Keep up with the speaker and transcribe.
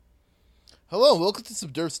Hello, welcome to some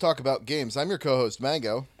Nerds Talk About Games. I'm your co-host,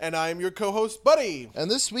 Mango. And I'm your co-host, Buddy.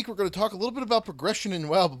 And this week we're going to talk a little bit about progression in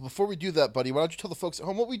WoW, but before we do that, Buddy, why don't you tell the folks at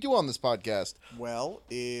home what we do on this podcast? Well,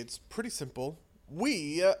 it's pretty simple.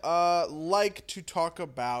 We like to talk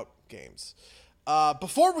about games.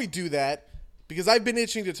 Before we do that, because I've been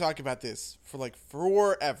itching to talk about this for like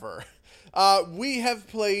forever, we have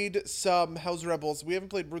played some Hell's Rebels. We haven't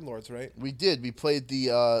played Rune Lords, right? We did. We played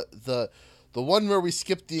the one where we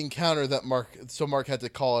skipped the encounter that Mark had to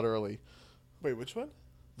call it early. Wait, which one?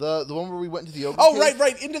 The one where we went into the ogre cave? cave?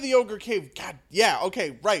 right, into the ogre cave. God, yeah,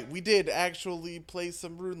 okay, right. We did actually play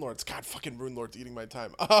some Rune Lords. God, fucking Rune Lords eating my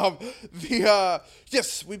time.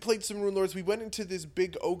 Yes, we played some Rune Lords. We went into this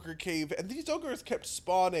big ogre cave, and these ogres kept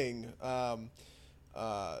spawning.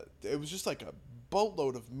 It was just like a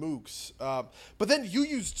boatload of mooks. But then you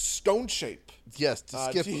used Stone Shape. Yes, to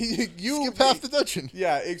skip skip half the dungeon.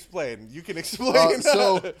 Yeah, explain. You can explain.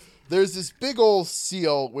 So there's this big old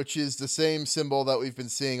seal, which is the same symbol that we've been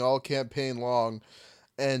seeing all campaign long,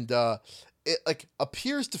 and it like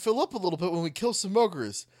appears to fill up a little bit when we kill some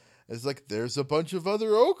ogres. It's like there's a bunch of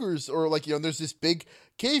other ogres, or like there's this big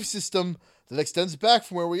cave system that extends back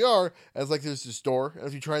from where we are. As like there's this door, and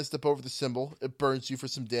if you try and step over the symbol, it burns you for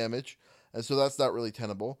some damage, and so that's not really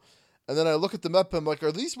tenable. And then I look at the map, and I'm like,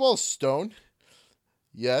 are these walls stone?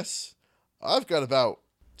 Yes, I've got about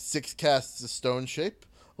 6 casts of Stone Shape.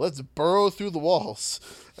 Let's burrow through the walls.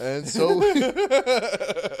 And so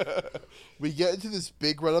we get into this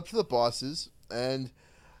big run up to the bosses, and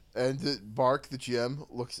Mark, the GM,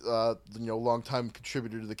 looks, longtime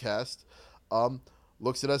contributor to the cast,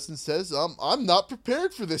 looks at us and says, I'm not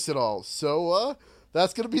prepared for this at all. So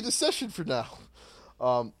that's going to be the session for now.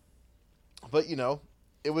 But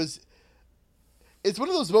it's one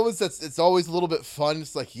of those moments it's always a little bit fun.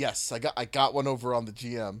 It's like, yes, I got one over on the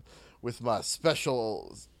GM with my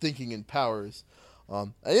special thinking and powers. I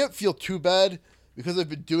didn't feel too bad because I've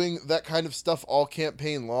been doing that kind of stuff all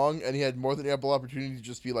campaign long, and he had more than ample opportunity to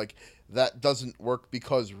just be like, that doesn't work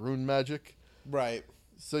because rune magic. Right.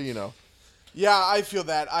 So, Yeah, I feel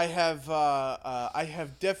that. I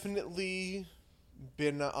have definitely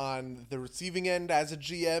been on the receiving end as a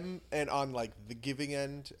GM and on like the giving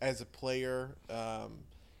end as a player,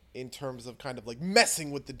 in terms of kind of like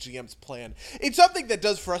messing with the GM's plan. It's something that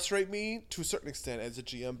does frustrate me to a certain extent as a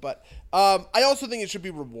GM, but I also think it should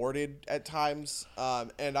be rewarded at times,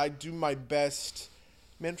 and I do my best.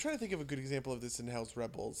 Man, I'm trying to think of a good example of this in Hell's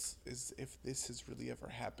Rebels, is if this has really ever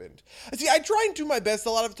happened. See, I try and do my best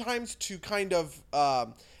a lot of times to kind of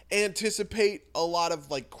anticipate a lot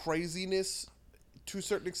of like craziness to a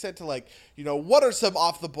certain extent, to like, what are some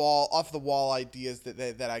off the wall ideas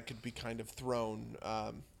that I could be kind of thrown,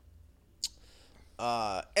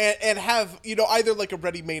 and have, either like a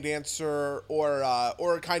ready-made answer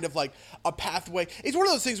or kind of like a pathway. It's one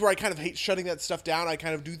of those things where I kind of hate shutting that stuff down. I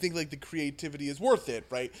kind of do think like the creativity is worth it,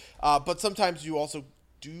 right? But sometimes you also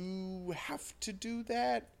do have to do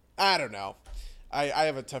that. I don't know. I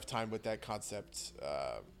have a tough time with that concept.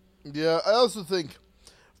 Yeah, I also think,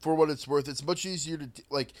 for what it's worth, it's much easier to,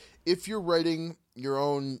 like, if you're writing your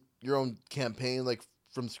own campaign, like,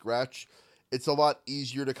 from scratch, it's a lot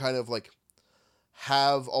easier to kind of, like,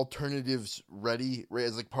 have alternatives ready, right,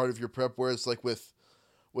 as, like, part of your prep, whereas, like, with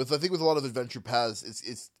I think with a lot of adventure paths,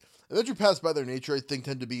 it's adventure paths by their nature, I think,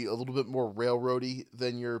 tend to be a little bit more railroady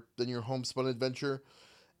than your homespun adventure,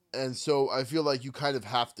 and so I feel like you kind of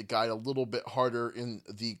have to guide a little bit harder in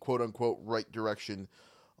the quote-unquote right direction.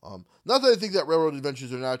 Not that I think that railroad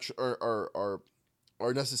adventures are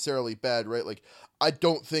necessarily bad, right? Like, I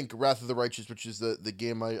don't think Wrath of the Righteous, which is the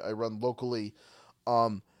game I run locally,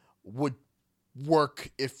 would work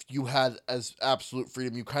if you had as absolute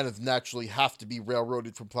freedom. You kind of naturally have to be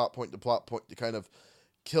railroaded from plot point to kind of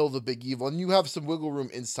kill the big evil, and you have some wiggle room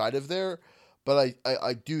inside of there. But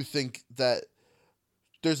I do think that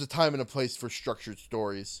there's a time and a place for structured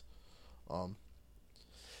stories.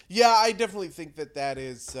 Yeah, I definitely think that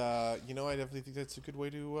is, I definitely think that's a good way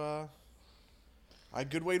to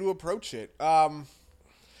approach it. I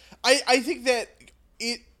think that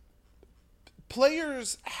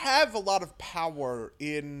players have a lot of power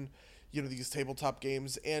in, these tabletop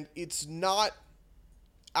games, and it's not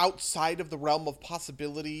outside of the realm of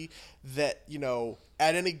possibility that,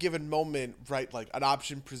 at any given moment, right, like an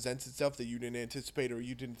option presents itself that you didn't anticipate or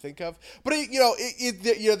you didn't think of. But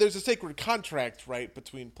there's a sacred contract, right,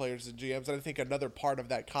 between players and GMs, and I think another part of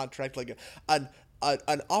that contract, like an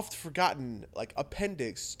oft forgotten like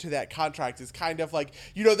appendix to that contract, is kind of like,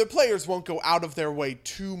 the players won't go out of their way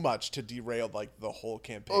too much to derail like the whole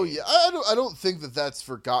campaign. Oh yeah, I don't think that that's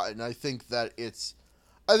forgotten. I think that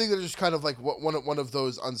I think they're just kind of like one of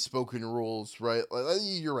those unspoken rules, right? Like,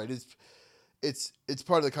 you're right. It's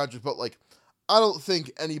part of the contract, but like I don't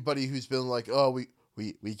think anybody who's been like, oh, we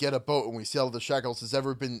get a boat and we sail to the shackles has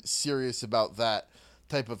ever been serious about that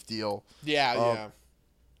type of deal. Yeah.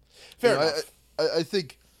 Fair enough. I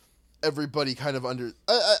think everybody kind of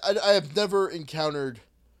I have never encountered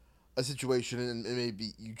a situation, and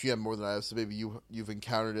maybe you GM more than I have, so maybe you've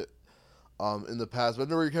encountered it in the past, but I've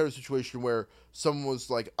never encountered a situation where someone was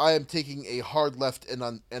like, I am taking a hard left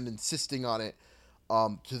and insisting on it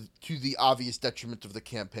to the obvious detriment of the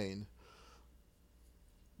campaign.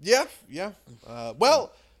 Yeah.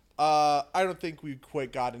 I don't think we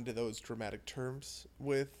quite got into those dramatic terms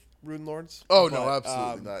with Rune Lords. Oh, no,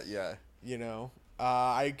 absolutely not, yeah. You know,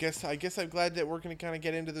 I guess I'm glad that we're going to kind of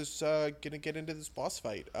get into this boss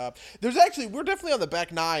fight. We're definitely on the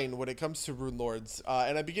back nine when it comes to Rune Lords,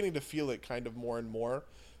 and I'm beginning to feel it kind of more and more.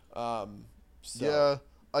 Yeah,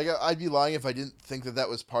 I'd be lying if I didn't think that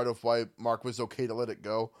was part of why Mark was okay to let it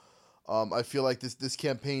go. I feel like this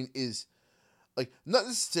campaign is, like, not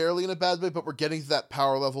necessarily in a bad way, but we're getting to that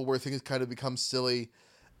power level where things kind of become silly,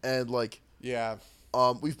 and like, yeah.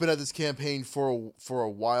 We've been at this campaign for a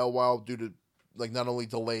while due to, like, not only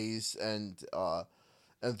delays and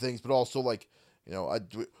things, but also, like, you know,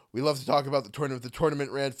 we love to talk about the tournament. The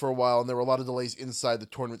tournament ran for a while, and there were a lot of delays inside the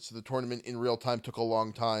tournament, so the tournament in real time took a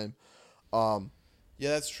long time. Yeah,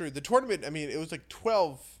 that's true. The tournament, I mean, it was like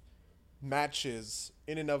 12 matches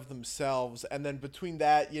in and of themselves, and then between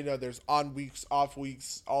that, you know, there's on weeks, off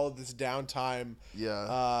weeks, all of this downtime.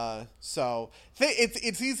 Yeah. So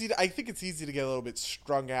it's easy. I think it's easy to get a little bit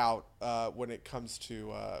strung out when it comes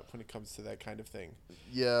to that kind of thing.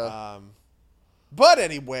 Yeah. But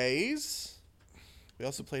anyways, we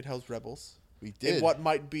also played Hell's Rebels. We did. In what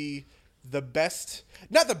might be the best,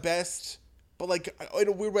 not the best, but like in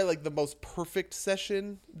a weird way, like the most perfect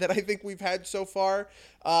session that I think we've had so far.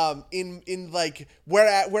 In like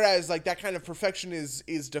whereas like that kind of perfection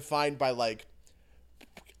is defined by like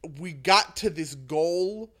we got to this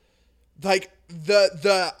goal, like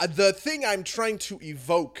the thing I'm trying to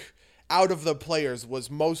evoke out of the players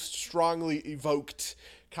was most strongly evoked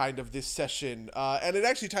kind of this session, and it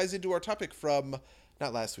actually ties into our topic from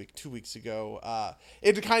not last week, 2 weeks ago.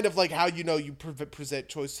 It's kind of like how, you know, you present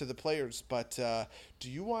choice to the players. But do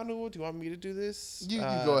you want me to do this? You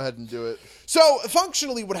go ahead and do it. So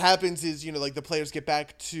functionally, what happens is, you know, like the players get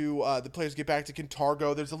back to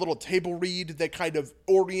Kintargo. There's a little table read that kind of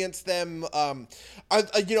orients them,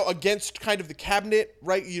 you know, against kind of the cabinet,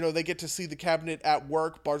 right? You know, they get to see the cabinet at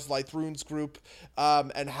work, Barzillai Thrune's group,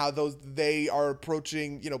 and how they are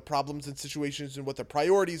approaching, you know, problems and situations and what their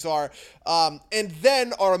priorities are, and then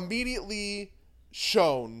are immediately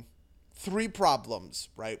shown 3 problems,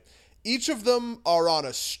 right? Each of them are on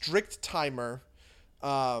a strict timer,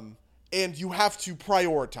 and you have to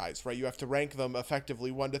prioritize, right? You have to rank them effectively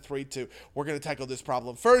 1 to 3 to, we're going to tackle this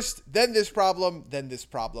problem first, then this problem, then this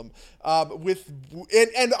problem.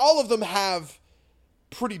 And all of them have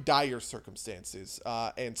pretty dire circumstances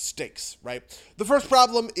and stakes, right? The first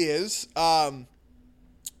problem is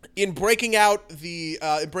in breaking out the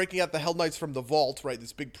Hell Knights from the vault, right?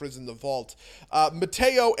 This big prison, the vault.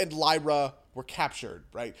 Mateo and Lyra were captured,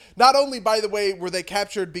 right? Not only, by the way, were they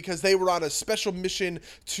captured because they were on a special mission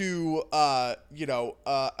to,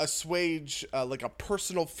 assuage like a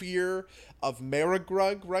personal fear of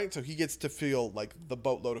Maragrug, right? So he gets to feel like the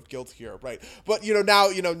boatload of guilt here, right? But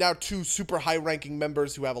now 2 super high-ranking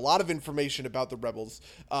members who have a lot of information about the rebels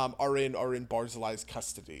are in Barzillai's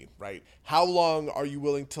custody, right? How long are you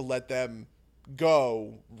willing to let them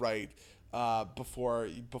go, right? Before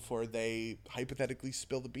they hypothetically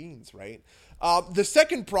spill the beans, right? The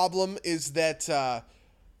second problem is that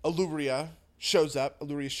Illyria shows up.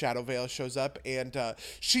 Illyria Shadowveil shows up, and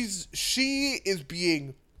she is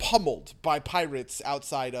being pummeled by pirates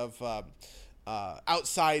outside of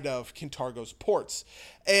Kintargo's ports,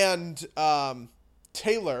 and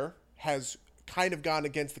Taylor has kind of gone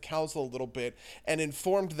against the council a little bit and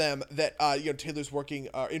informed them that Taylor's working,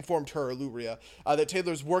 informed her, Illyria, that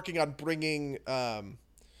Taylor's working on bringing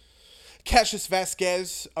Cassius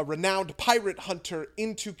Vasquez, a renowned pirate hunter,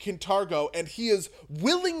 into Kintargo, and he is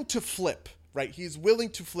willing to flip, right? He's willing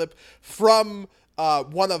to flip from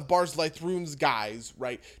one of Barzillai Thrune's guys,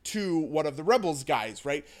 right, to one of the rebels' guys,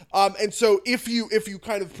 right? And so if you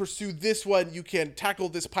kind of pursue this one, you can tackle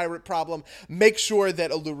this pirate problem. Make sure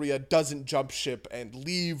that Illyria doesn't jump ship and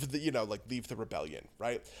leave the rebellion,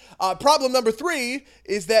 right? Problem number 3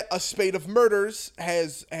 is that a spate of murders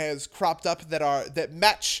has cropped up that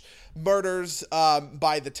match murders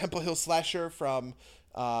by the Temple Hill Slasher from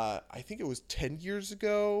I think it was 10 years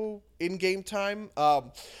ago in game time.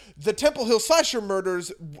 The Temple Hill Slasher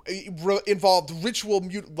murders involved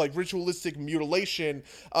ritualistic mutilation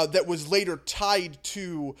that was later tied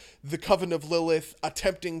to the Coven of Lilith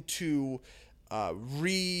attempting to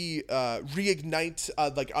reignite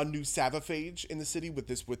like a new Savaphage in the city with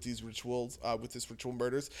these rituals, with this ritual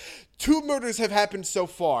murders. 2 murders have happened so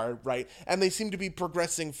far, right? And they seem to be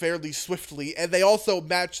progressing fairly swiftly, and they also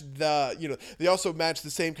match the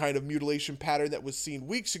same kind of mutilation pattern that was seen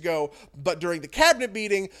weeks ago. But during the cabinet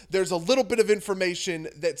meeting, there's a little bit of information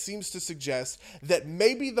that seems to suggest that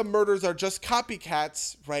maybe the murders are just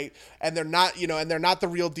copycats, right? And they're not, and they're not the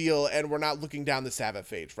real deal, and we're not looking down the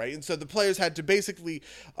Savaphage, right? And so the players had to basically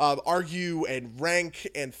argue and rank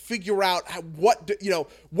and figure out what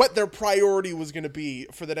their priority was going to be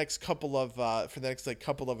for the next couple of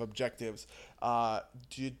objectives.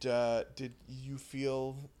 Did you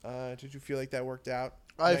feel like that worked out?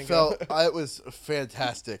 I felt it was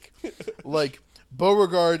fantastic. Like,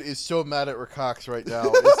 Beauregard is so mad at Rakox right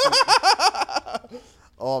now.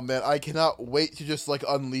 Oh man, I cannot wait to just like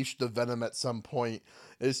unleash the venom at some point.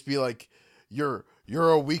 And just be like, you're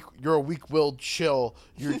a weak-willed chill.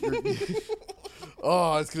 You're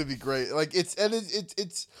oh, it's gonna be great. Like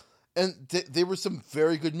there were some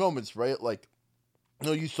very good moments, right? Like,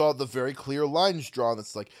 you saw the very clear lines drawn.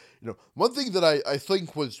 That's like, one thing that I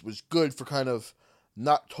think was good for kind of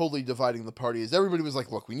not totally dividing the party is everybody was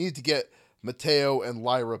like, look, we need to get Mateo and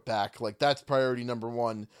Lyra back. Like, that's priority number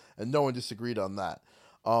 1, and no one disagreed on that.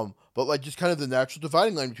 But like just kind of the natural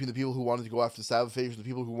dividing line between the people who wanted to go after Savaphage and the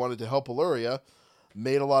people who wanted to help Illyria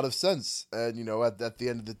made a lot of sense. And, at the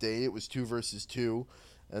end of the day, it was 2 versus 2.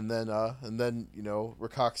 And then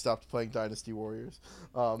Rakox stopped playing Dynasty Warriors.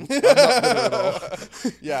 I'm not bitter at all.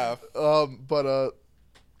 Yeah.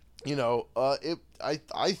 I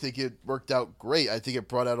think it worked out great. I think it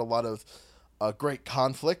brought out a lot of great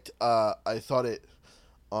conflict. I thought it,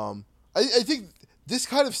 I think this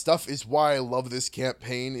kind of stuff is why I love this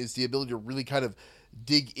campaign, is the ability to really kind of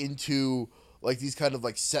dig into like these kind of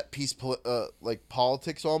like set piece like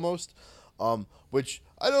politics almost, which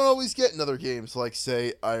I don't always get in other games like,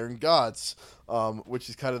 say, Iron Gods, which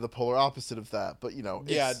is kind of the polar opposite of that. But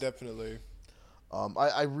yeah, definitely.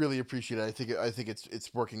 I really appreciate it. I think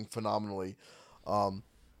it's working phenomenally.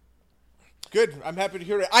 Good. I'm happy to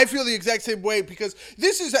hear it. I feel the exact same way because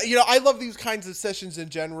this is, I love these kinds of sessions in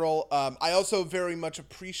general. I also very much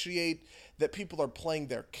appreciate that people are playing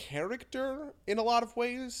their character in a lot of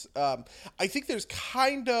ways. I think there's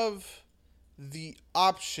kind of the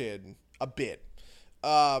option a bit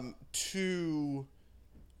to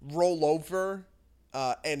roll over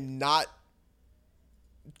and not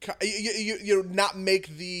not make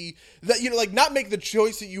not make the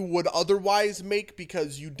choice that you would otherwise make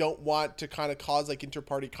because you don't want to kind of cause like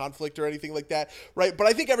inter-party conflict or anything like that, right? But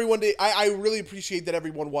I think I really appreciate that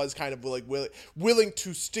everyone was kind of like willing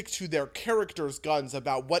to stick to their characters' guns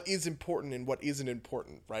about what is important and what isn't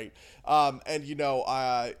important, right?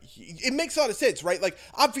 It makes a lot of sense, right? Like,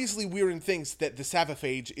 obviously Weirin thinks that the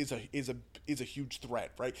Savaphage is a huge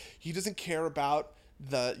threat, right? He doesn't care about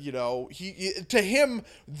to him,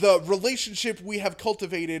 the relationship we have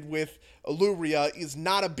cultivated with Illyria is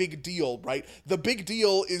not a big deal, right? The big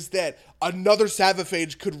deal is that another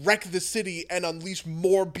Savaphage could wreck the city and unleash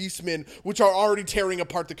more beastmen, which are already tearing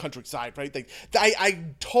apart the countryside, right? Like, I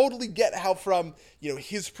totally get how from,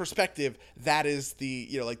 his perspective, that is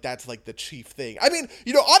that's like the chief thing. I mean,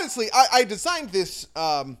 honestly, I designed this,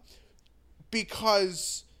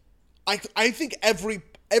 because I think every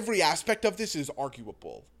aspect of this is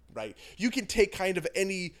arguable, right? You can take kind of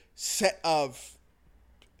any set of,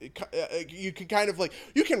 you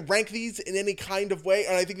can rank these in any kind of way,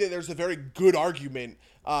 and I think that there's a very good argument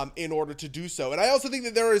in order to do so. And I also think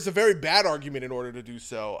that there is a very bad argument in order to do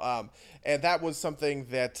so. And that was something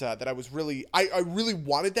that I was really, I really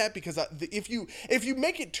wanted that, because if you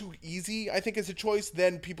make it too easy, I think as a choice,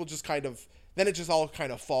 then people just then it just all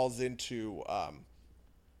kind of falls into,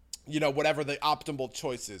 whatever the optimal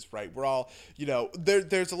choice is, right? We're all,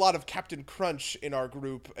 there's a lot of Captain Crunch in our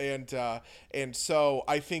group. And so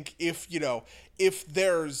I think if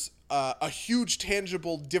there's a huge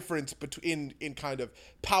tangible difference between in kind of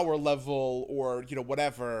power level or,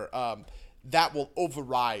 whatever, that will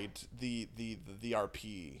override the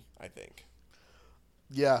RP, I think.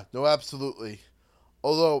 Yeah, no, absolutely.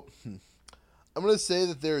 Although I'm going to say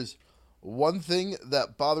that there's one thing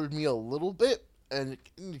that bothered me a little bit, and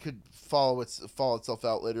it could follow itself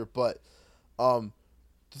out later. But the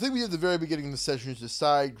thing we did at the very beginning of the session is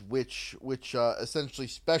decide which essentially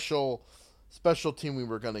special team we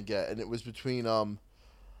were gonna get, and it was between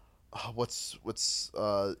what's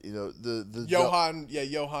the Johan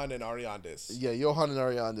and Ariandis. yeah, Johan and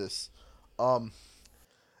Ariandis. And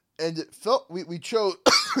it felt we chose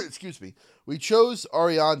excuse me, we chose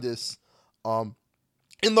Ariandis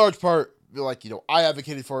in large part, like, I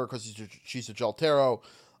advocated for her because she's a Jaltero,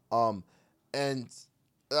 and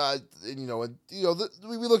we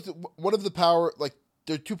looked at one of the power, like,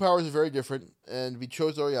 their two powers are very different, and we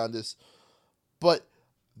chose Ariandis, but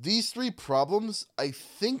these three problems, I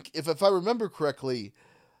think, if I remember correctly,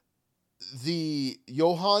 the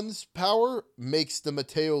Johan's power makes the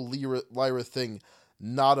Mateo Lyra thing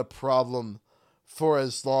not a problem for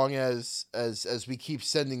as long as we keep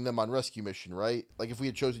sending them on rescue mission, right? Like, if we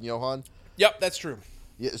had chosen Johan. Yep, that's true.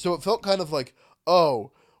 Yeah, so it felt kind of like,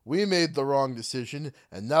 oh, we made the wrong decision,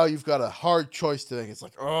 and now you've got a hard choice to make. It's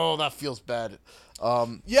like, oh, that feels bad.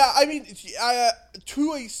 Yeah, I mean,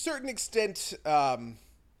 to a certain extent,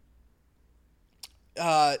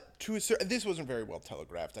 this wasn't very well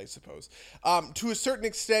telegraphed, I suppose. To a certain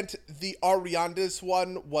extent, the Ariandis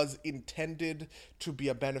one was intended to be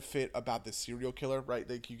a benefit about the serial killer, right?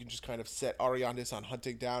 Like, you can just kind of set Ariandis on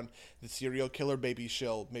hunting down the serial killer. Maybe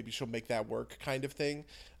she'll make that work, kind of thing.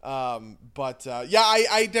 But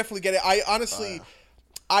I definitely get it. I honestly.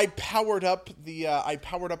 I powered up the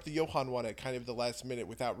Johan one at kind of the last minute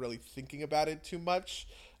without really thinking about it too much.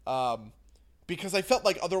 Because I felt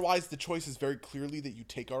like otherwise the choice is very clearly that you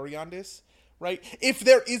take Ariandis, right? If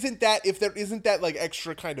there isn't that like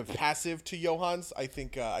extra kind of passive to Johans, I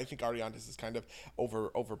think Ariandis is kind of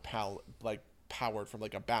powered from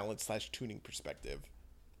like a balance / tuning perspective.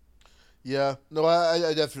 Yeah, no,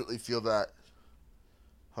 I definitely feel that.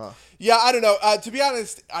 Huh. Yeah, I don't know. To be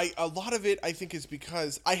honest, a lot of it I think is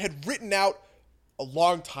because I had written out a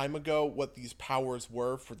long time ago what these powers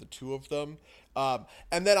were for the two of them.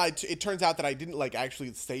 And then it turns out that I didn't like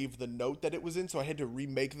actually save the note that it was in, so I had to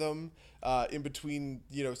remake them in between,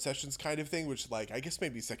 sessions kind of thing, which, like, I guess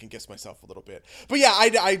made me second guess myself a little bit. But yeah,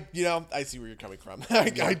 I see where you're coming from.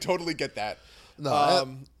 I totally get that.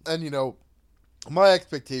 No, and my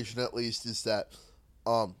expectation at least is that,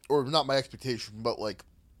 or not my expectation, but like,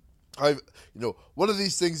 one of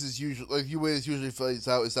these things is usually, like, the way it's usually plays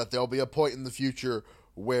out is that there'll be a point in the future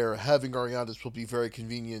where having Ariandis will be very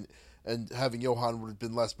convenient and having Johan would have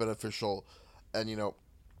been less beneficial. And,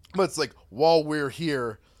 but it's like, while we're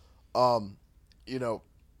here, it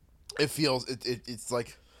feels, it's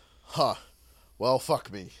like, well, fuck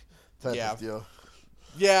me, type of deal.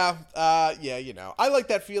 Yeah, I like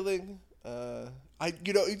that feeling.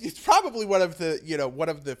 It's probably one of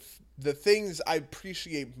the things I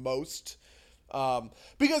appreciate most.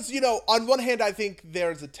 Because, on one hand, I think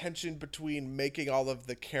there's a tension between making all of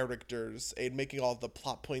the characters and making all of the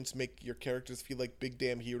plot points make your characters feel like big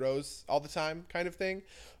damn heroes all the time, kind of thing.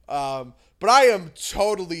 But I am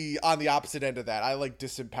totally on the opposite end of that. I like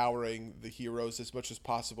disempowering the heroes as much as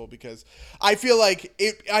possible because I feel like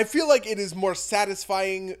it is more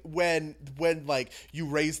satisfying when like you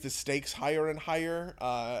raise the stakes higher and higher.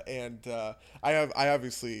 I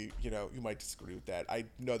obviously, you might disagree with that. I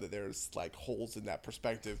know that there's like holes in that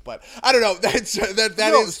perspective, but I don't know.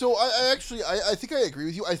 So I think I agree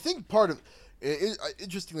with you. I think part of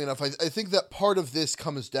interestingly enough, I think that part of this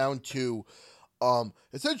comes down to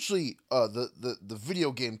essentially the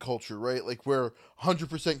video game culture, right? Like, where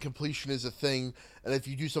 100% completion is a thing, and if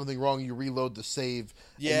you do something wrong, you reload the save.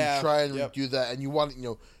 And you try and redo that, and you want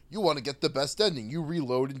to get the best ending. You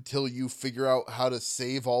reload until you figure out how to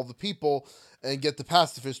save all the people and get the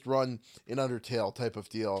pacifist run in Undertale type of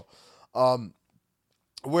deal.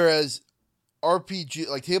 Whereas RPG,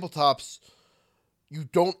 like tabletops, you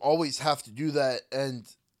don't always have to do that,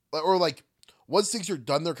 or like, once things are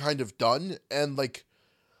done, they're kind of done, and like,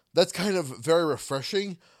 that's kind of very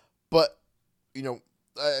refreshing. But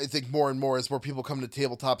I think more and more as more people come to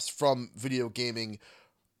tabletops from video gaming,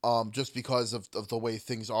 just because of the way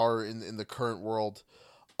things are in the current world,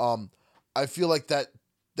 I feel like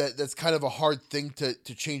that's kind of a hard thing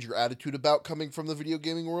to change your attitude about coming from the video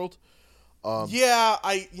gaming world. I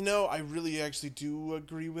really actually do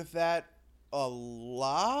agree with that a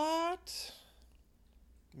lot.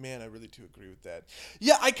 Man, I really do agree with that.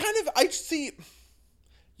 Yeah, I see,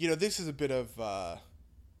 this is a bit of,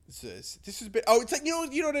 this is a bit, it's like, you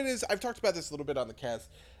know what it is? I've talked about this a little bit on the cast.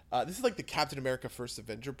 This is like the Captain America First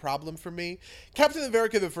Avenger problem for me. Captain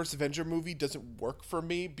America the First Avenger movie doesn't work for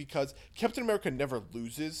me because Captain America never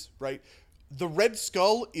loses, right? The Red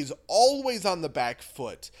Skull is always on the back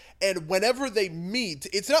foot, and whenever they meet,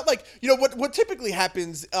 it's not like, what typically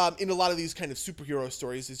happens in a lot of these kind of superhero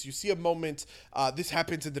stories is you see a moment, this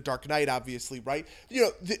happens in The Dark Knight, obviously, right?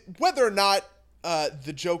 Whether or not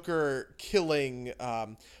the Joker killing,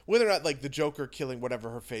 whether or not like the Joker killing whatever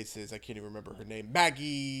her face is, I can't even remember her name,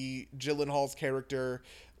 Maggie Gyllenhaal's character,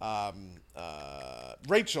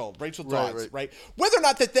 Rachel Dawes, right? Whether or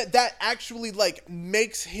not that actually like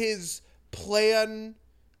makes his plan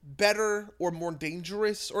better or more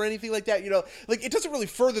dangerous or anything like that, like it doesn't really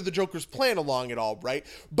further the Joker's plan along at all, right?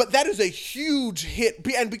 But that is a huge hit,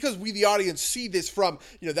 and because we the audience see this from,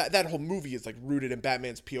 that whole movie is like rooted in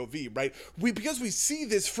Batman's POV, right? Because we see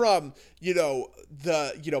this from,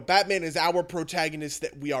 Batman is our protagonist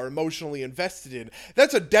that we are emotionally invested in.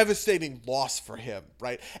 That's a devastating loss for him,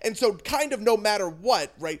 right? And so kind of no matter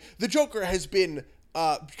what, right, the Joker has been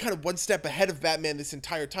kind of one step ahead of Batman this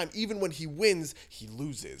entire time. Even when he wins, he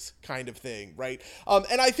loses, kind of thing, right?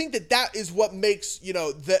 And I think that is what makes,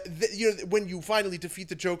 when you finally defeat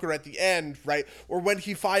the Joker at the end, right? Or when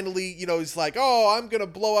he finally, is like, oh, I'm gonna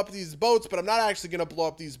blow up these boats, but I'm not actually gonna blow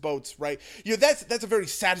up these boats, right? That's a very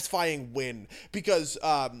satisfying win because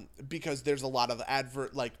there's a lot of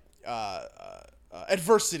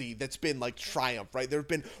adversity that's been like triumph, right? There have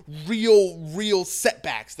been real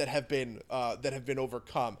setbacks that have been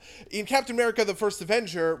overcome. In Captain America: The First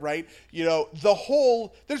Avenger, right? There's a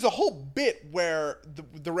whole bit where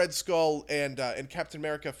the Red Skull and Captain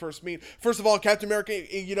America first meet. First of all, Captain America,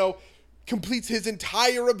 completes his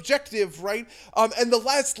entire objective, right? And the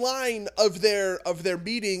last line of their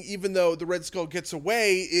meeting, even though the Red Skull gets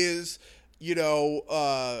away, is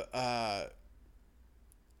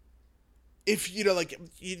if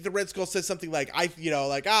the Red Skull says something like I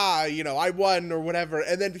won or whatever,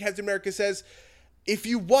 and then Captain America says, if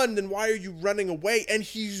you won, then why are you running away? And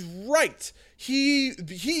he's right. He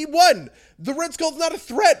won. The Red Skull's not a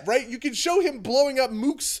threat, right? You can show him blowing up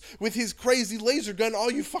mooks with his crazy laser gun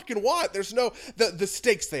all you fucking want. There's no the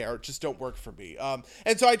stakes there just don't work for me.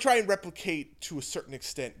 And so I try and replicate to a certain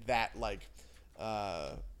extent that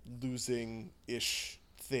losing ish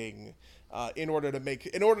thing. In order to make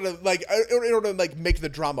the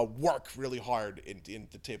drama work really hard in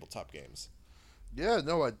the tabletop games. Yeah,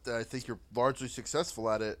 no, I think you're largely successful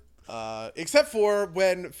at it. Except for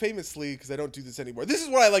when, famously, because I don't do this anymore. This is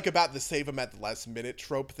what I like about the save them at the last minute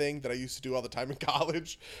trope thing that I used to do all the time in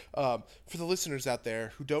college. For the listeners out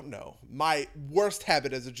there who don't know, my worst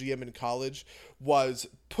habit as a GM in college was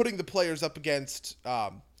putting the players up against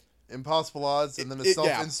impossible odds, and then a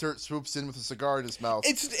self-insert swoops in with a cigar in his mouth.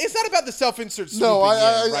 It's not about the self-insert swooping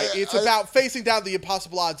right? It's about facing down the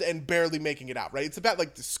impossible odds and barely making it out, right? It's about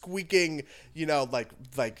like the squeaking,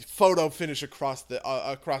 like photo finish across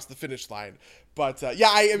the finish line. But I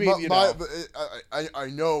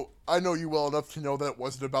know you well enough to know that it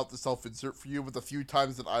wasn't about the self-insert for you. But the few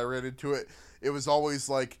times that I ran into it, it was always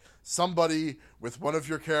like somebody with one of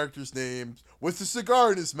your characters' names with a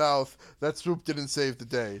cigar in his mouth that swooped in and saved the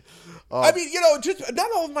day. Just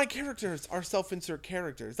not all of my characters are self-insert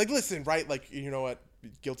characters. Like, listen, right? Like, you know what?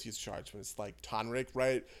 Guilty as charged when it's like Tonrik,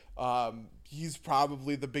 right? He's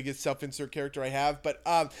probably the biggest self-insert character I have. But,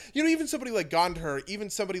 even somebody like Gondor,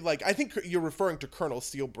 even somebody like, I think you're referring to Colonel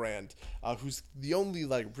Steelbrand, who's the only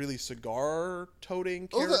like really cigar-toting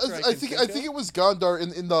character I think it was Gondor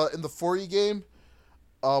in the 4E game,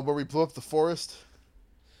 where we blew up the forest.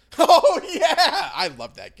 Oh yeah, I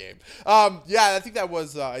love that game. I think that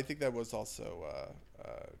was also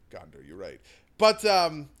Gondor. You're right. But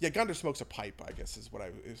Gondor smokes a pipe, I guess is what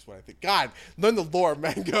I think. God, learn the lore,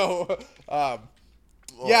 Mango. I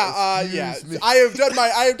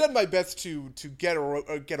have done my best to get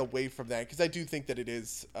away from that, because I do think that it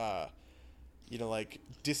is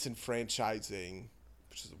disenfranchising,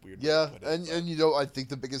 which is a weird way to put it. And I think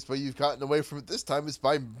the biggest way you've gotten away from it this time is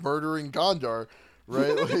by murdering Gondor,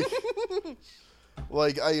 right?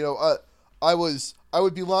 I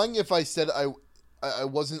would be lying if I said I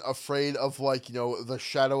wasn't afraid of the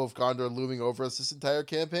shadow of Gondor looming over us this entire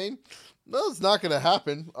campaign. No, it's not going to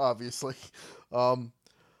happen, obviously.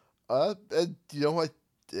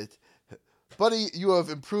 Buddy, you have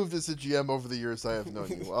improved as a GM over the years I have known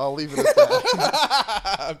you. I'll leave it at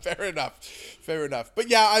that. Fair enough. But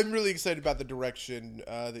yeah, I'm really excited about the direction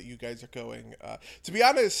that you guys are going. To be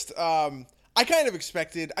honest, I kind of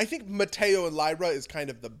expected. I think Mateo and Lyra is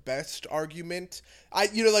kind of the best argument. I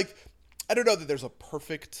don't know that there's a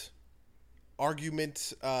perfect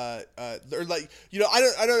argument, I don't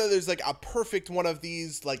know there's like a perfect one of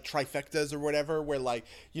these like trifectas or whatever where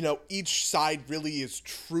each side really is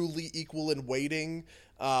truly equal in weighting.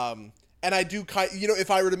 And I do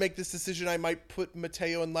if I were to make this decision, I might put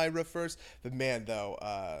Mateo and Lyra first. But man, though,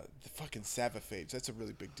 the fucking Savaphage, that's a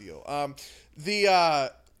really big deal.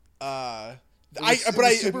 It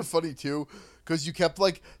was super funny too, because you kept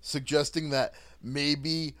like suggesting that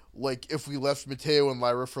maybe like if we left Mateo and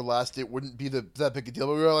Lyra for last, it wouldn't be that big a deal.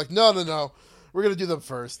 But we were like, no, we're gonna do them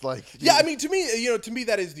first. Like, yeah, I mean, to me,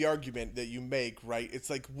 that is the argument that you make, right? It's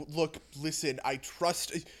like, look, listen, I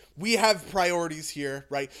trust. We have priorities here,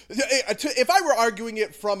 right? If I were arguing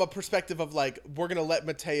it from a perspective of like, we're gonna let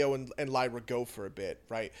Mateo and Lyra go for a bit,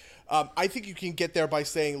 right? I think you can get there by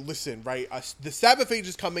saying, listen, right? The Sabbath Age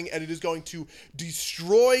is coming, and it is going to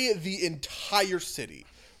destroy the entire city,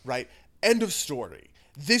 right? End of story.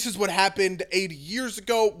 This is what happened 80 years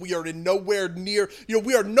ago. We are in nowhere near,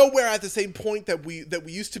 we are nowhere at the same point that we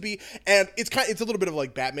used to be. And it's a little bit of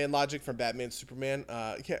like Batman logic from Batman Superman.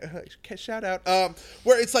 Shout out.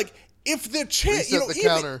 Where it's like, if the chance,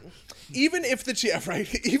 even if the chance,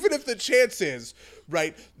 right? Even if the chance is,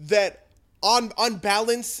 right, that on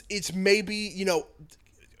balance, it's maybe,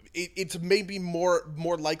 it's maybe more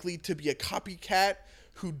likely to be a copycat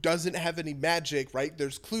who doesn't have any magic, right?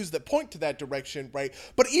 There's clues that point to that direction, right?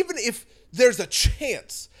 But even if there's a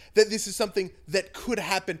chance that this is something that could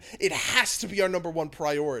happen, it has to be our number one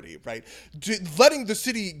priority, right? Letting the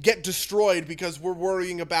city get destroyed because we're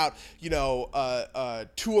worrying about,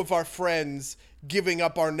 two of our friends giving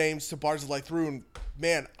up our names to Barzillai Thrune,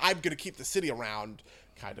 man, I'm going to keep the city around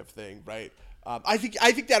kind of thing, right? I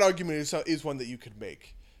think that argument is one that you could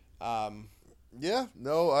make. I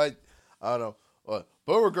don't know.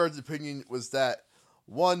 Beauregard's opinion was that,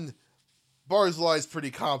 one, Barzillai is pretty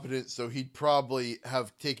competent, so he'd probably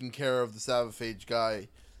have taken care of the Sabbath Age guy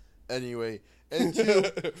anyway. And two,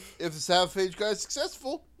 if the Sabbath Age guy is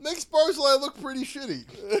successful, makes Barzillai look pretty shitty.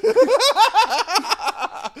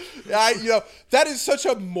 That is such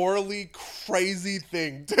a morally crazy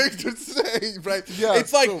thing to say, right? Yeah,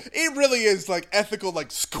 it's like, it really is like ethical,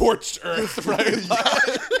 like scorched earth, right?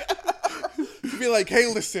 Be like, hey,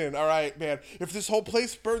 listen, all right, man, if this whole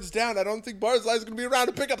place burns down, I don't think Barzillai is going to be around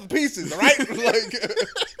to pick up the pieces, all right?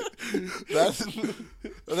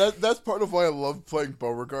 That's part of why I love playing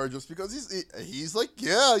Beauregard, just because he's like,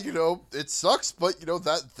 yeah, it sucks, but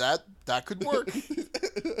that could work.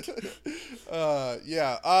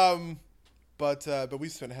 But we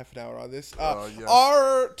spent half an hour on this.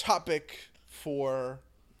 Our topic for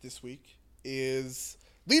this week is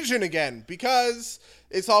Legion again, because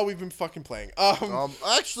it's all we've been fucking playing.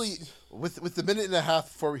 Actually, with the minute and a half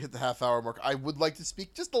before we hit the half hour mark, I would like to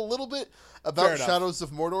speak just a little bit about Shadows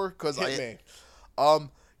of Mordor, because Shadows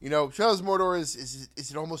of Mordor is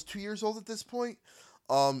it almost 2 years old at this point?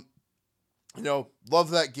 Love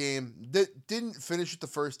that game. Didn't finish it the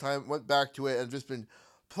first time, went back to it, and just been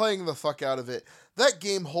playing the fuck out of it. That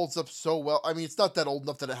game holds up so well. I mean, it's not that old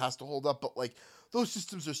enough that it has to hold up, but like those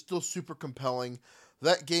systems are still super compelling.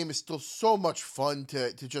 That game is still so much fun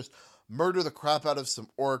to just murder the crap out of some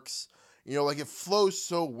orcs. It flows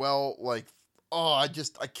so well. Like, I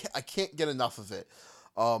can't get enough of it.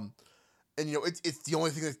 It's the only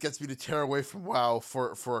thing that gets me to tear away from WoW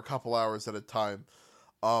for a couple hours at a time.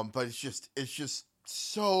 But it's just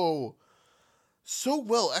so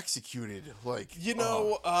well executed. Like,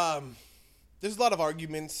 there's a lot of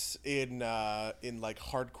arguments in like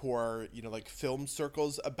hardcore, like film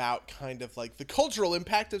circles about kind of like the cultural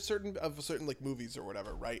impact of certain like movies or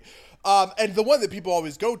whatever, right? And the one that people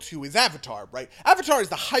always go to is Avatar, right? Avatar is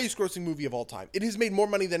the highest grossing movie of all time. It has made more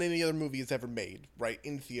money than any other movie has ever made, right,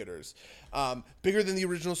 in theaters. Bigger than the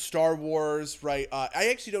original Star Wars, right? I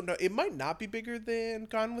actually don't know. It might not be bigger than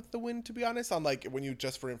Gone with the Wind, to be honest, on like when you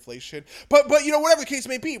adjust for inflation. But whatever the case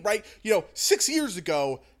may be, right? 6 years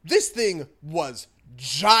ago, this thing was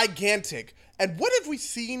gigantic. And what have we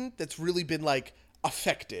seen that's really been like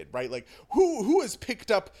affected, right? Like who has picked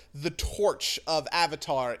up the torch of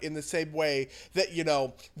Avatar in the same way that,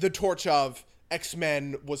 the torch of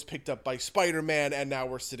X-Men was picked up by Spider-Man, and now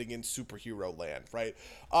we're sitting in superhero land, right?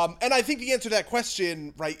 And I think the answer to that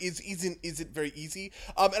question, right, isn't very easy.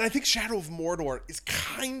 And I think Shadow of Mordor is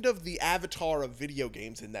kind of the Avatar of video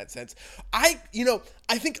games in that sense. I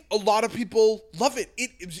think a lot of people love it.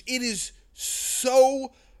 It is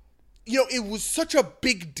so, it was such a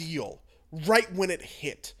big deal right when it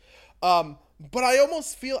hit. But I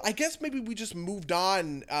almost feel, I guess maybe we just moved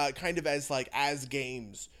on kind of as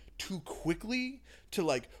games too quickly to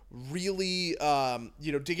like really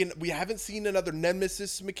dig in. We haven't seen another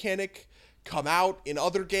Nemesis mechanic come out in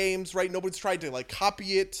other games, right? Nobody's tried to like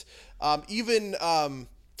copy it. I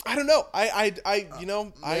don't know. I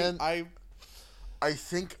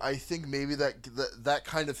think maybe that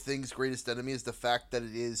kind of thing's greatest enemy is the fact that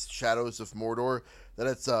it is Shadows of Mordor, that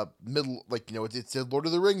it's a middle, like, it's a Lord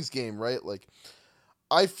of the Rings game, right? Like,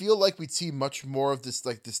 I feel like we'd see much more of this,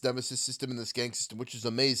 like, this Nemesis system and this gang system, which is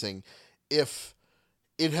amazing, if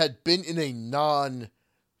it had been in a non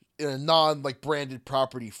like branded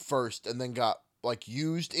property first and then got like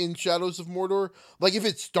used in Shadows of Mordor. Like if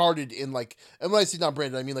it started in like, and when I say non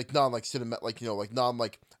branded, I mean like non like cinema, like like non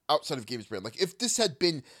like outside of games brand. Like if this had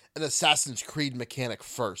been an Assassin's Creed mechanic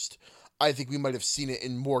first, I think we might have seen it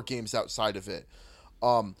in more games outside of it.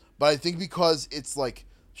 But I think because it's like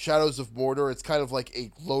Shadows of Mordor, it's kind of like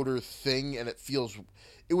a loader thing, and it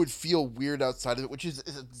would feel weird outside of it, which is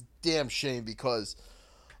a damn shame because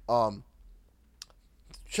Shadow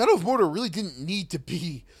of Mordor really didn't need to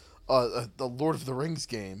be the Lord of the Rings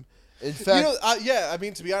game. In fact, yeah, I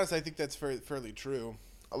mean, to be honest, I think that's fairly true.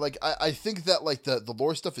 Like I think that like the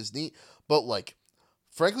lore stuff is neat, but like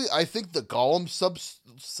frankly, I think the Gollum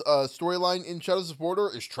storyline in Shadows of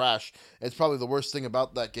Mordor is trash. It's probably the worst thing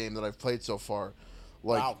about that game that I've played so far.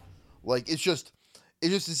 Like, wow. Like it's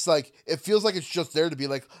like it feels like it's just there to be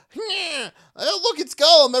like, oh, look, it's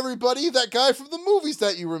Gollum, everybody, that guy from the movies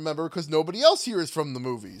that you remember, because nobody else here is from the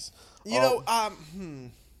movies.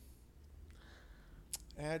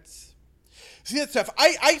 That's tough.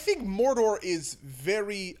 I think Mordor is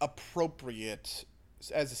very appropriate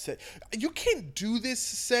as a set. You can't do this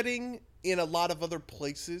setting in a lot of other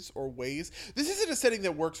places or ways. This isn't a setting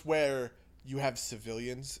that works where you have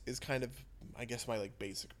civilians, is kind of, I guess, my like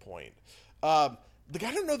basic point. Like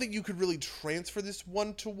I don't know that you could really transfer this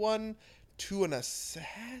one-to-one to an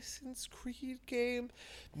Assassin's Creed game.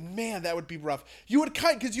 Man, that would be rough. You would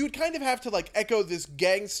kind of have to like echo this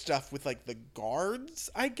gang stuff with like the guards,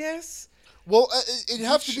 I guess. Well, it'd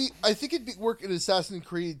have to be. I think it'd work an Assassin's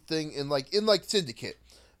Creed thing in like Syndicate,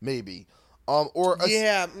 maybe.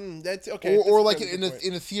 That's okay. Or like in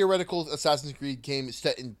a theoretical Assassin's Creed game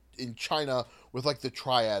set in China with like the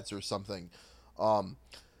Triads or something.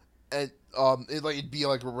 It'd be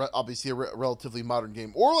like obviously a relatively modern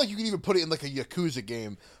game, or like you could even put it in like a Yakuza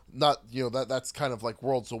game. Not that's kind of like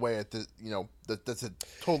worlds away at the that's a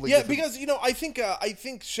totally different... because I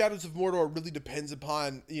think Shadows of Mordor really depends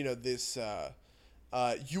upon this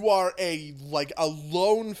you are a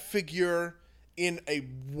lone figure in a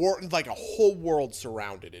like a whole world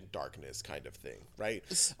surrounded in darkness kind of thing, right?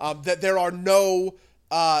 That there are no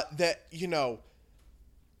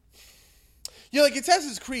like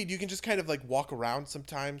Assassin's Creed, you can just kind of like walk around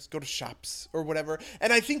sometimes, go to shops or whatever.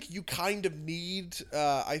 And I think you kind of need,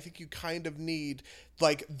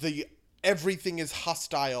 like the everything is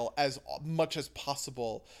hostile as much as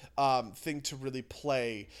possible thing to really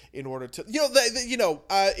play in order to, this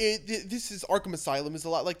is Arkham Asylum is a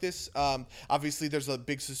lot like this. Obviously there's a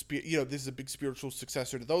big, this is a big spiritual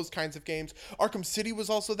successor to those kinds of games. Arkham City was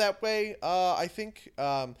also that way, I think.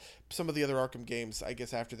 Some of the other Arkham games, I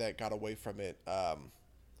guess, after that got away from it. I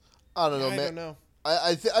don't know, man. I don't know.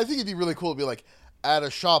 I think it'd be really cool to be like at a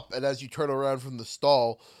shop, and as you turn around from the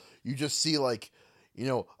stall, you just see like,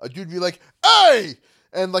 a dude be like, "Hey!"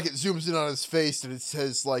 and like it zooms in on his face, and it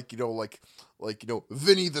says like,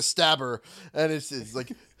 Vinny the Stabber, and it's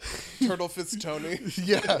like Turtle Fist Tony.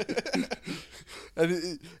 Yeah.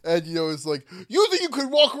 and it's like, you think you could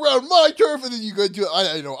walk around my turf, and then you could do it.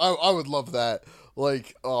 I would love that.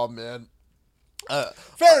 Like, oh man.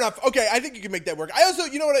 Fair enough. Okay, I think you can make that work. I also,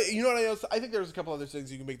 I think there's a couple other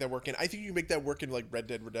things you can make that work in. I think you can make that work in like Red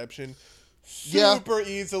Dead Redemption super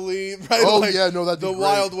easily, right? Oh, like, yeah, no, that'd be the great.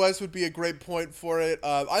 Wild West would be a great point for it.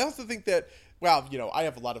 I also think that, I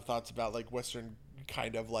have a lot of thoughts about like Western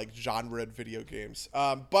kind of like genre in video games.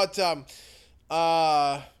 Shadow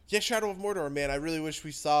of Mordor, man, I really wish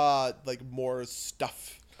we saw like more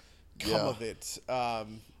stuff come of it.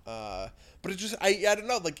 But it just, I don't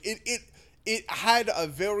know, like it had a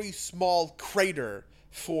very small crater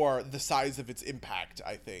for the size of its impact,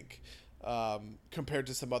 I think, compared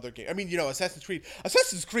to some other games. I mean, Assassin's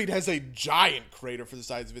Creed has a giant crater for the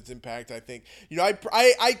size of its impact, I think.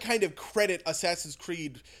 I kind of credit Assassin's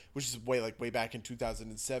Creed, which is way back in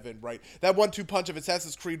 2007, right? That 1-2 punch of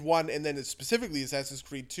Assassin's Creed 1 and then specifically Assassin's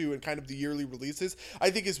Creed 2 and kind of the yearly releases, I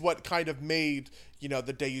think is what kind of made, the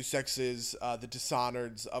Deus Exes, the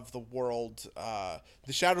Dishonored's of the world,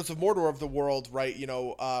 the Shadows of Mordor of the world, right?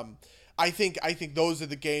 I think those are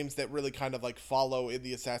the games that really kind of like follow in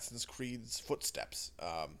the Assassin's Creed's footsteps.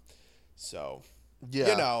 I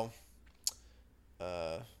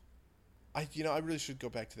really should go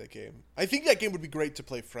back to that game. I think that game would be great to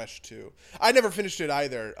play fresh too. I never finished it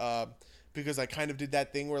either, because I kind of did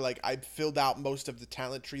that thing where like I filled out most of the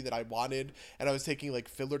talent tree that I wanted, and I was taking like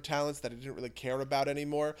filler talents that I didn't really care about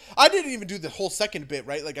anymore. I didn't even do the whole second bit,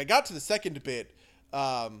 right? Like I got to the second bit,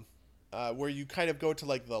 where you kind of go to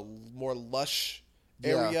like the more lush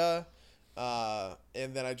area,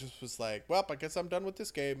 and then I just was like, well, I guess I'm done with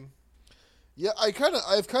this game. Yeah, I've kind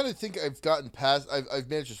of think I've gotten past. I've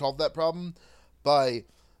managed to solve that problem by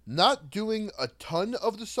not doing a ton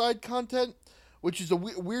of the side content, which is a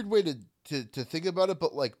weird way to think about it.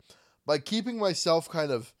 But like by keeping myself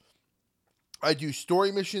kind of, I do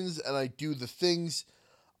story missions and I do the things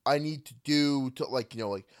I need to do to like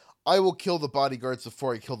like I will kill the bodyguards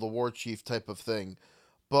before I kill the war chief type of thing.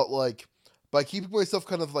 But like by keeping myself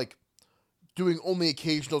kind of like doing only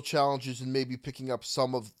occasional challenges and maybe picking up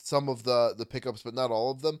some of the pickups, but not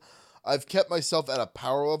all of them. I've kept myself at a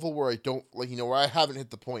power level where I don't like where I haven't hit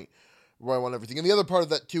the point where I want everything. And the other part of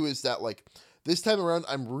that too is that like this time around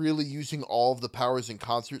I'm really using all of the powers in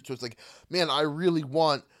concert. So it's like, man, I really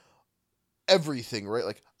want everything, right?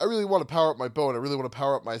 Like I really want to power up my bow and I really want to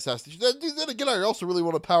power up my assassination. Then again, I also really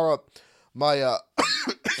want to power up my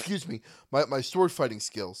excuse me, my sword fighting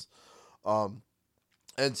skills.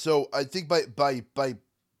 And so I think by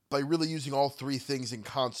really using all three things in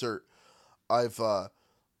concert, I've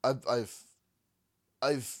I've I've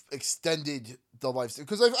I've extended the life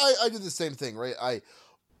because I did the same thing, right? I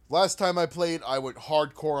last time I played, I went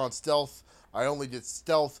hardcore on stealth. I only did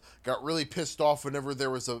stealth. Got really pissed off whenever there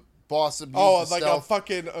was a boss immune to like stealth. a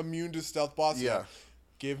fucking immune to stealth boss. Yeah.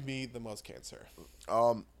 Give me the most cancer.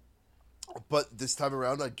 But this time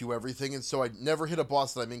around, I do everything, and so I never hit a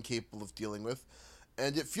boss that I'm incapable of dealing with.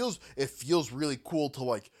 And it feels really cool to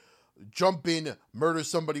like jump in, murder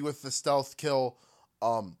somebody with the stealth kill,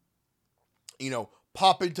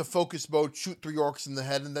 pop into focus mode, shoot 3 orcs in the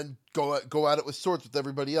head, and then go at it with swords with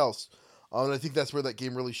everybody else. And I think that's where that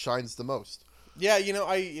game really shines the most. Yeah,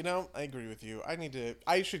 I agree with you.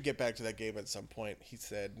 I should get back to that game at some point, he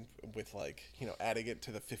said, with like, adding it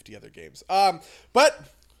to the 50 other games. But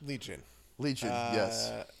Legion,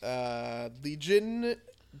 yes. Legion.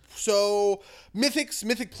 So Mythic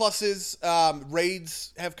Pluses,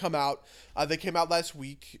 raids have come out. They came out last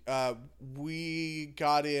week. We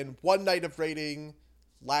got in one night of raiding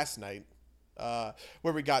last night,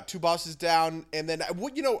 where we got 2 bosses down, and then I did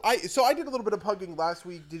a little bit of pugging last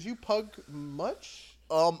week. Did you pug much?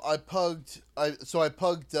 I pugged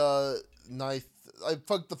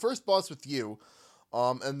the first boss with you,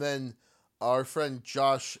 and then our friend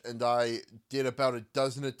Josh and I did about a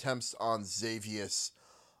dozen attempts on Xavius,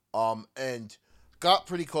 and got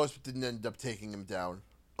pretty close, but didn't end up taking him down.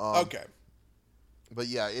 Okay. But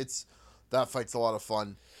yeah, that fight's a lot of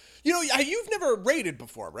fun. You've never raided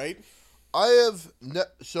before, right? I have,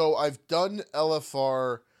 so I've done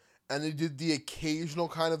LFR, and I did the occasional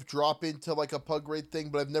kind of drop into like a pug raid thing,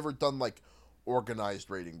 but I've never done like organized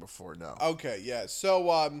raiding before. No. Okay, yeah. So,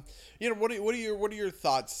 what are your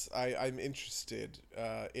thoughts? I'm interested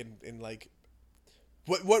in like,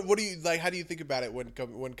 what do you like? How do you think about it when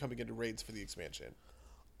coming into raids for the expansion?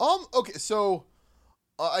 Okay, so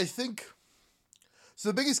I think. So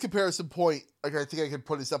the biggest comparison point, like I think I can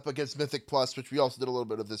put this up against Mythic Plus, which we also did a little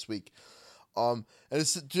bit of this week. And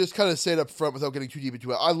it's just kind of say it up front without getting too deep into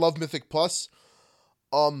it. I love Mythic Plus.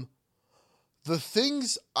 The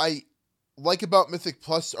things I like about Mythic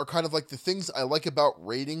Plus are kind of like the things I like about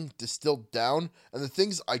raiding distilled down, and the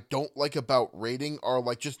things I don't like about raiding are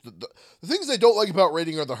like just the things I don't like about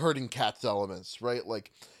raiding are the herding cats elements, right?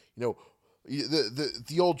 Like,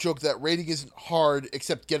 the old joke that raiding isn't hard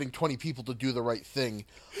except getting 20 people to do the right thing.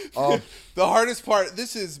 The hardest part,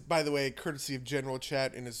 this is, by the way, courtesy of General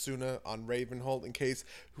Chat in Asuna on Ravenhold, in case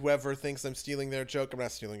whoever thinks I'm stealing their joke. I'm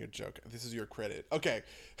not stealing your joke. This is your credit. Okay.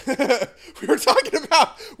 We were talking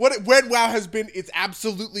about when WoW has been its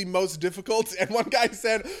absolutely most difficult, and one guy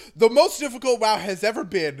said, the most difficult WoW has ever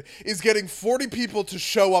been is getting 40 people to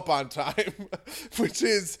show up on time, which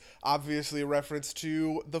is obviously a reference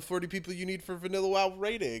to the 40 people you need for vanilla WoW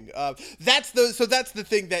raiding. That's the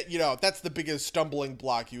thing that, that's the biggest stumbling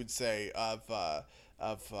block, you would say, of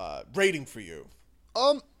raiding for you.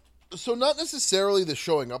 So not necessarily the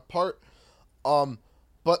showing up part,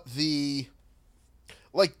 but the,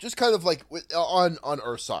 like, just kind of like on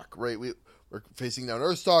Ursoc, right? We're facing down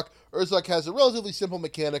Ursoc. Ursoc has a relatively simple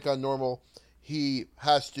mechanic on normal. He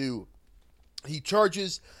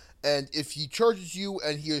charges, and if he charges you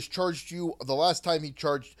and he has charged you the last time he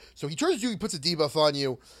charged, so he charges you, he puts a debuff on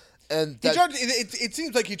you, and it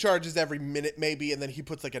seems like he charges every minute maybe, and then he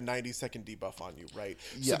puts like a 90-second debuff on you, right?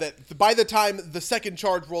 Yeah. So that by the time the second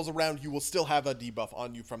charge rolls around, you will still have a debuff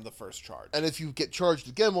on you from the first charge. And if you get charged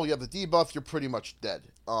again while you have the debuff, you're pretty much dead.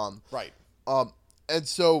 Right. And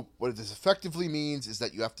so what this effectively means is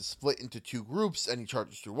that you have to split into 2 groups, and he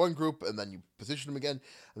charges through one group, and then you position him again,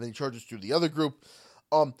 and then he charges through the other group.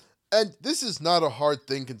 And this is not a hard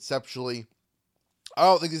thing conceptually. I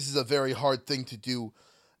don't think this is a very hard thing to do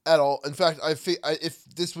at all. In fact, if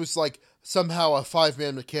this was like somehow a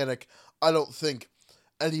 5-man mechanic, I don't think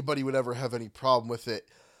anybody would ever have any problem with it.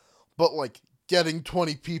 But like getting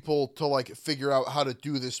 20 people to like figure out how to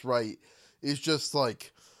do this right is just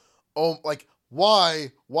like, oh, like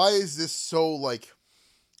why is this so like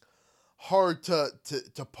hard to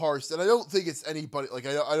parse? And I don't think it's anybody, like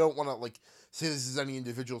I don't want to like say this is any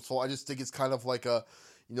individual's fault. I just think it's kind of like a,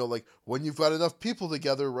 like when you've got enough people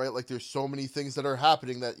together, right? Like there's so many things that are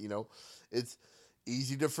happening that, it's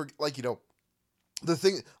easy to forget. Like, the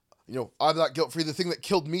thing, I'm not guilt free. The thing that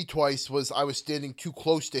killed me twice was I was standing too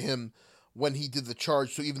close to him when he did the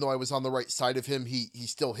charge. So even though I was on the right side of him, he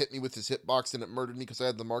still hit me with his hitbox and it murdered me because I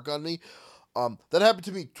had the mark on me. That happened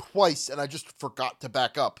to me twice, and I just forgot to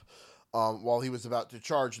back up while he was about to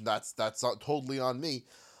charge, and that's totally on me.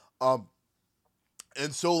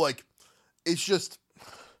 And so like, it just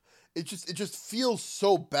feels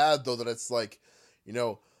so bad though that it's like,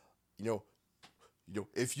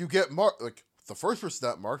 if you get marked, like the first person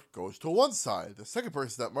that marked goes to one side, the second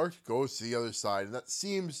person that marked goes to the other side, and that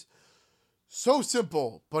seems so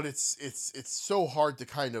simple, but it's so hard to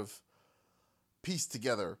kind of piece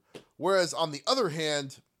together. Whereas on the other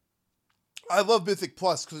hand, I love Mythic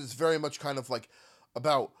Plus because it's very much kind of like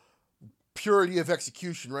about purity of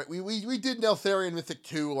execution, right? We did Neltharion Mythic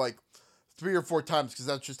 2 like 3 or 4 times because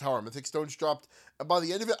that's just how our Mythic Stones dropped. And by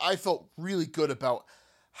the end of it, I felt really good about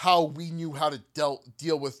how we knew how to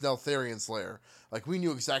deal with Neltharion Slayer. Like, we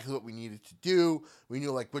knew exactly what we needed to do. We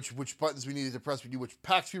knew, like, which buttons we needed to press. We knew which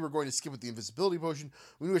packs we were going to skip with the invisibility potion.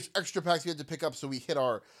 We knew which extra packs we had to pick up so we hit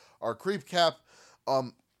our creep cap.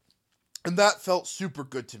 And that felt super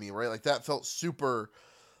good to me, right? Like, that felt super,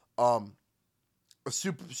 like,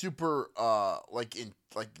 it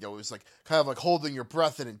was, like, kind of, like, holding your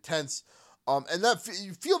breath and intense. And that,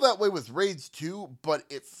 you feel that way with raids, too, but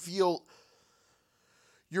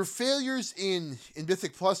your failures in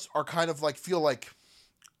Mythic Plus are kind of like, feel like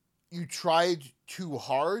you tried too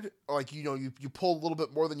hard. Like, you pulled a little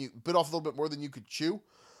bit more than bit off a little bit more than you could chew.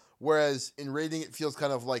 Whereas in raiding, it feels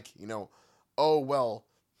kind of like, oh, well,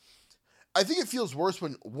 I think it feels worse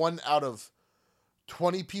when 1 out of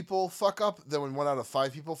 20 people fuck up than when 1 out of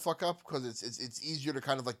 5 people fuck up, because it's easier to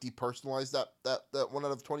kind of like depersonalize that 1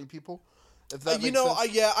 out of 20 people. If that makes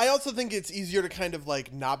sense. I also think it's easier to kind of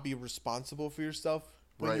like not be responsible for yourself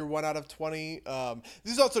when you're 1 out of 20.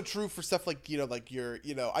 This is also true for stuff like,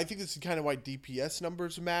 I think this is kind of why DPS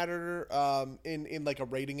numbers matter in like a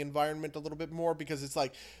rating environment a little bit more, because it's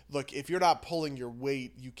like, look, if you're not pulling your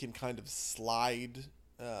weight, you can kind of slide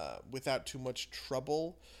without too much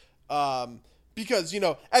trouble. Because,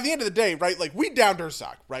 at the end of the day, right, like, we downed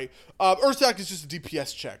Ursak, right? Ursak is just a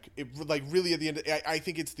DPS check. It, like, really, at the end, I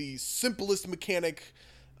think it's the simplest mechanic.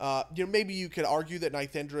 Maybe you could argue that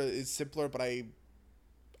Nithendra is simpler, but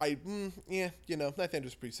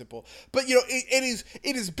Nithendra's pretty simple. But,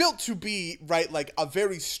 it is built to be, right, like, a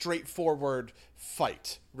very straightforward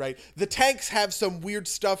fight, right? The tanks have some weird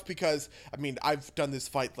stuff because, I've done this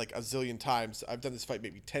fight like a zillion times. I've done this fight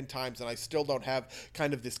maybe 10 times, and I still don't have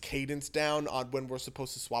kind of this cadence down on when we're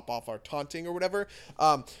supposed to swap off our taunting or whatever.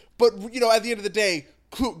 But, at the end of the day,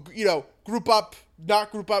 group up,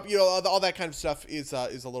 not group up, all that kind of stuff is a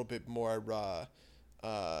little bit more,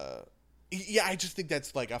 yeah, I just think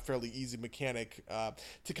that's like a fairly easy mechanic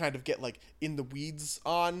to kind of get like in the weeds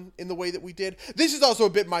on in the way that we did. This is also a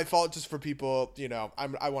bit my fault, just for people,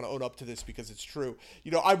 I want to own up to this because it's true.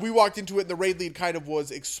 We walked into it and the raid lead kind of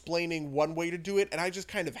was explaining one way to do it, and I just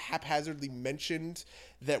kind of haphazardly mentioned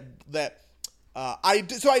that I'd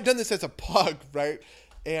done this as a pug, right?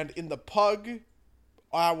 And in the pug,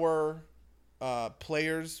 our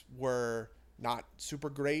players were not super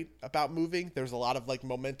great about moving. There's a lot of like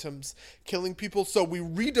momentums killing people. So we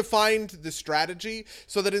redefined the strategy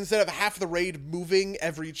so that instead of half the raid moving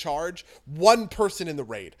every charge, one person in the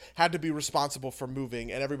raid had to be responsible for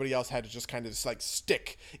moving, and everybody else had to just kind of just like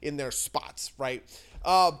stick in their spots, right?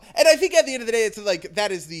 And I think at the end of the day, it's like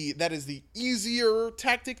that is the easier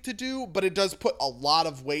tactic to do, but it does put a lot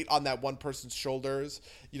of weight on that one person's shoulders,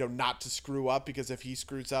 not to screw up, because if he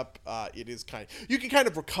screws up, you can kind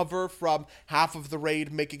of recover from half of the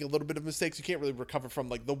raid making a little bit of mistakes. You can't really recover from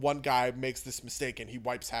like the one guy makes this mistake and he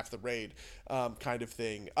wipes half the raid, kind of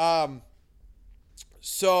thing.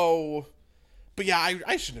 But yeah,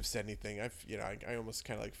 I shouldn't have said anything. I almost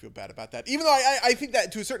kind of like feel bad about that, even though I think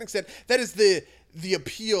that to a certain extent that is the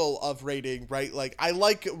appeal of raiding, right? Like, I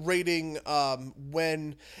like raiding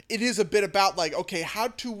when it is a bit about like, okay, how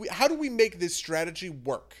do we make this strategy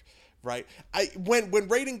work, right? When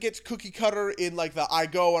raiding gets cookie cutter in like I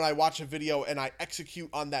go and I watch a video and I execute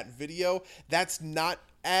on that video, that's not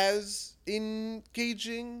as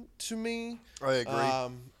engaging to me. I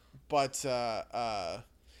agree.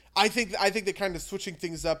 I think that kind of switching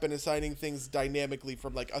things up and assigning things dynamically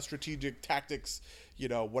from like a strategic tactics,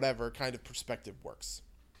 whatever kind of perspective works.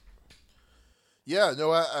 Yeah,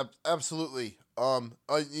 no, absolutely. In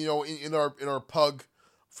our pug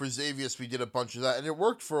for Xavius, we did a bunch of that, and it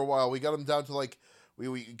worked for a while. We got him down to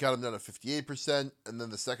we got him down to 58%, and then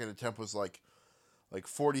the second attempt was like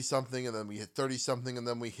 40 something, and then we hit 30 something, and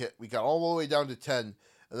then we got all the way down to 10,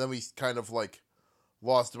 and then we kind of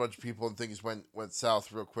lost a bunch of people and things went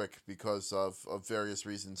south real quick because of various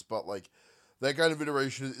reasons. But that kind of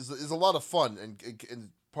iteration is a lot of fun and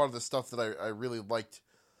part of the stuff that I really liked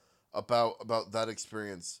about that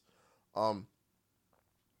experience. On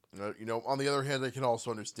the other hand, I can also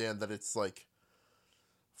understand that it's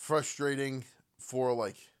frustrating for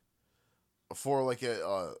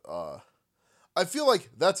I feel like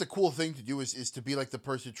that's a cool thing to do is to be the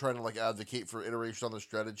person trying to advocate for iteration on the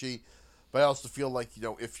strategy. But I also feel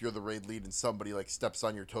if you're the raid lead and somebody steps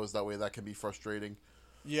on your toes that way, that can be frustrating.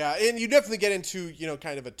 Yeah, and you definitely get into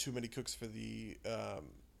kind of a too many cooks for the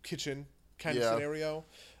kitchen kind of scenario.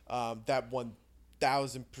 That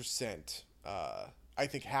 1,000% I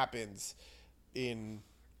think happens in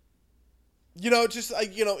just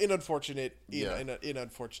in unfortunate in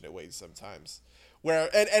unfortunate ways sometimes. Where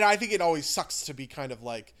and I think it always sucks to be kind of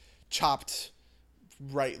chopped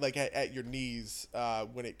right at your knees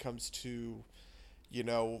when it comes to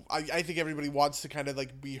I think everybody wants to kind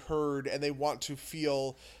of be heard, and they want to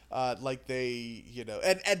feel like they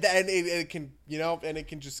and it can and it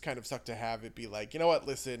can just kind of suck to have it be what,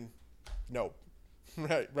 listen, no.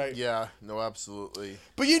 right Yeah, no, absolutely.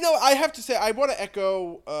 But I have to say, I want to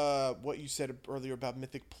echo what you said earlier about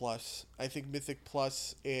Mythic Plus. I think Mythic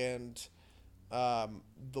Plus and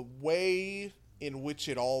the way in which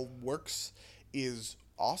it all works is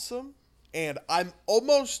awesome. And I'm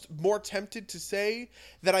almost more tempted to say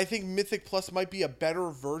that I think Mythic Plus might be a better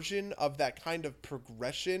version of that kind of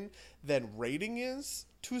progression than rating is,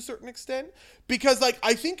 to a certain extent. Because,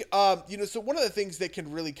 I think, so one of the things that can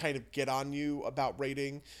really kind of get on you about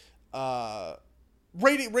rating,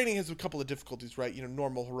 rating has a couple of difficulties, right?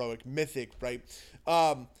 Normal, heroic, mythic, right?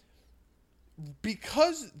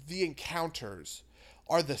 Because the encounters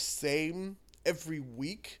are the same every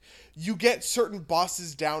week, you get certain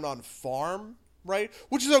bosses down on farm, right?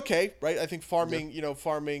 Which is okay, right? I think farming,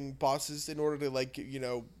 farming bosses in order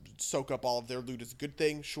to soak up all of their loot is a good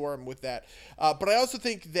thing. Sure, I'm with that. But I also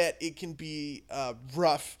think that it can be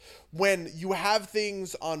rough when you have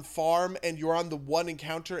things on farm and you're on the one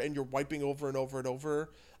encounter and you're wiping over and over and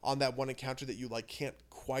over on that one encounter that you can't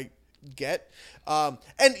quite get.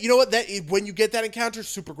 And you know what? When you get that encounter,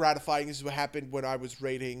 super gratifying. This is what happened when I was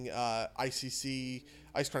raiding ICC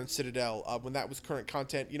Icecrown Citadel, when that was current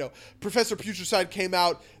content. Professor Putricide came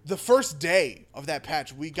out the first day of that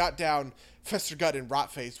patch. We got down Festergut and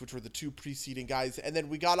Rotface, which were the two preceding guys, and then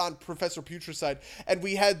we got on Professor Putricide, and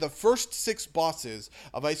we had the first 6 bosses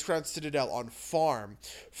of Icecrown Citadel on farm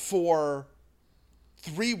for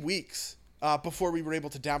 3 weeks. Before we were able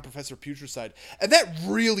to down Professor Putricide. And that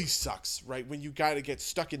really sucks, right? When you gotta get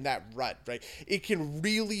stuck in that rut, right? It can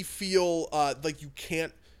really feel like you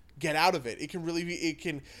can't get out of it. It can really be,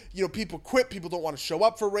 people quit, people don't want to show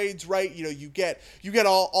up for raids, right? You get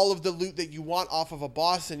all of the loot that you want off of a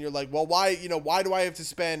boss, and you're like, well, why do I have to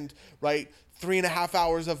spend, right, 3.5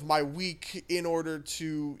 hours of my week in order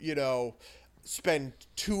to, spend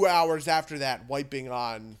 2 hours after that wiping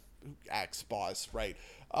on X boss, right?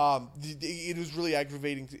 It was really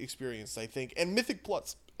aggravating experience, I think. And Mythic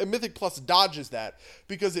Plus dodges that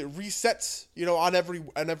because it resets, on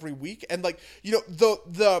every week. And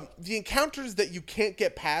the encounters that you can't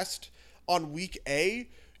get past on week A,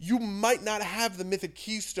 you might not have the Mythic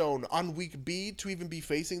Keystone on week B to even be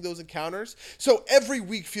facing those encounters. So every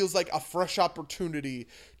week feels like a fresh opportunity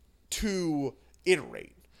to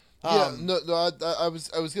iterate. I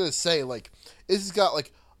was gonna say this has got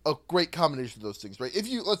a great combination of those things, right? If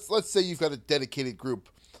you let's say you've got a dedicated group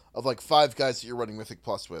of 5 guys that you're running Mythic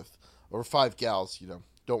Plus with, or 5 gals,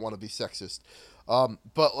 don't want to be sexist,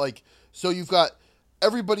 but so you've got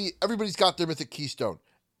everybody's got their Mythic Keystone.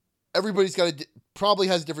 Everybody's got probably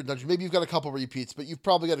has a different dungeon. Maybe you've got a couple repeats, but you've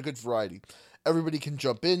probably got a good variety. Everybody can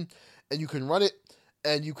jump in, and you can run it,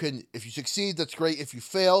 and you can, if you succeed, that's great. If you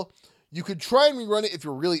fail, you could try and rerun it if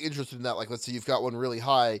you're really interested in that. Let's say you've got one really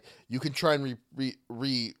high, you can try and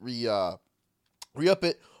re-up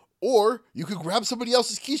it, or you could grab somebody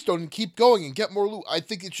else's keystone and keep going and get more loot. I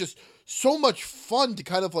think it's just so much fun to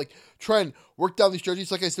kind of try and work down these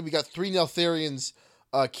strategies. Like I said, we got 3 Neltharian's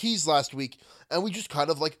keys last week, and we just kind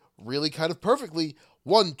of really kind of perfectly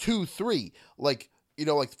 1, 2, 3.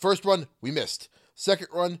 The first run we missed, second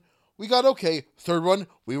run we got okay. Third one,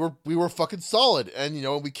 we were fucking solid, and you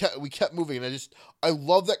know, we kept moving. And I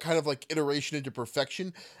love that kind of like iteration into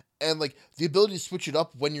perfection, and like the ability to switch it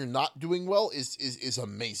up when you're not doing well is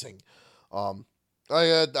amazing.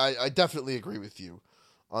 I definitely agree with you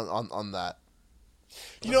on that.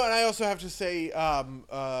 You know, and I also have to say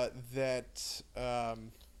that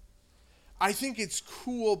I think it's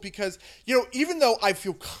cool because, you know, even though I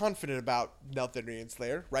feel confident about Neltharion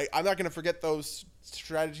Slayer, right? I'm not going to forget those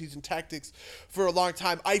strategies and tactics for a long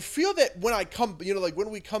time. I feel that when I come, you know, like when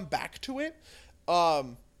we come back to it,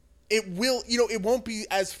 it will, you know, it won't be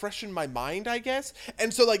as fresh in my mind, I guess.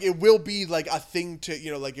 And so, like, it will be, like, a thing to,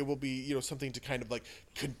 you know, like, it will be, you know, something to kind of, like,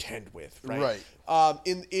 contend with, right? Right.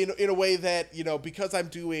 In a way that, you know, because I'm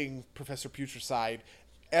doing Professor Putricide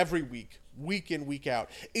every week in, week out,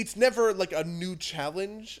 it's never, like, a new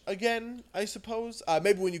challenge again, I suppose.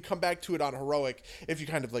 Maybe when you come back to it on Heroic, if you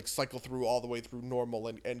kind of, like, cycle through all the way through normal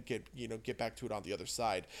and get back to it on the other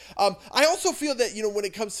side. I also feel that, you know, when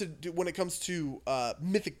it comes to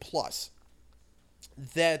Mythic Plus,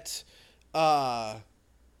 that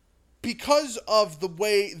because of the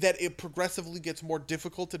way that it progressively gets more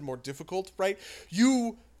difficult and more difficult, right?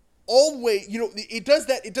 You always, you know, it does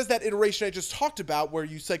that iteration I just talked about where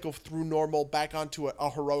you cycle through normal back onto a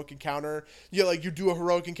heroic encounter. You know, like you do a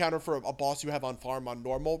heroic encounter for a boss you have on farm on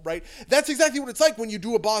normal, right? That's exactly what it's like when you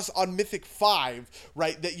do a boss on Mythic 5,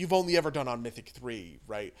 right, that you've only ever done on Mythic 3,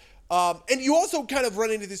 right? And you also kind of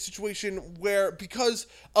run into this situation where, because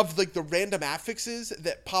of like the random affixes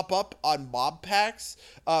that pop up on mob packs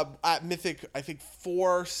at Mythic, I think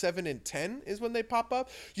 4, 7, and 10 is when they pop up.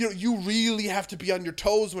 You know, you really have to be on your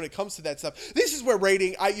toes when it comes to that stuff. This is where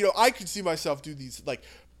raiding, I could see myself do these like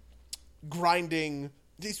grinding.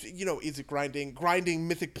 You know, is it grinding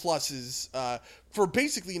Mythic Pluses for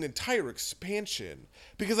basically an entire expansion,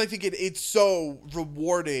 because I think it's so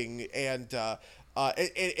rewarding and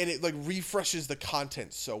it like refreshes the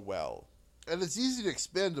content so well. And it's easy to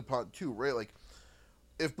expand upon too, right? Like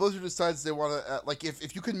if Blizzard decides they want to, like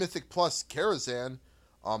if you can Mythic Plus Karazhan,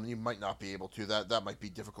 you might not be able to. That might be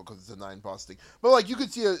difficult because it's a 9 boss thing. But like you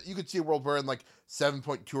could see a world where in like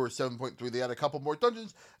 7.2 or 7.3 they add a couple more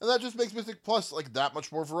dungeons, and that just makes Mythic Plus like that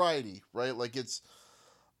much more variety, right? Like it's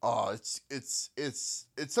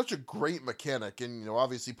such a great mechanic, and you know,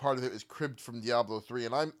 obviously part of it is cribbed from Diablo 3,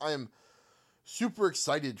 and I am super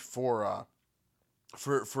excited for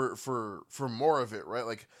more of it, right?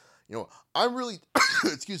 Like, you know, I'm really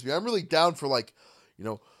excuse me, I'm really down for like, you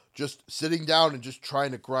know, just sitting down and just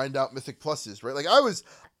trying to grind out Mythic Pluses, right? Like I was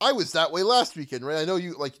that way last weekend, right? I know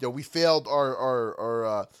you, like, you know, we failed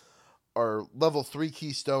our level 3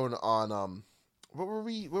 keystone on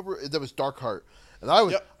that was Darkheart. And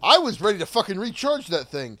I was ready to fucking recharge that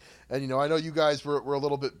thing. And you know, I know you guys were a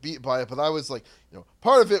little bit beat by it, but I was like, you know,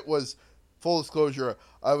 part of it was, full disclosure,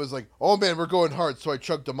 I was like, oh man, we're going hard. So I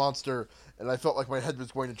chugged a monster, and I felt like my head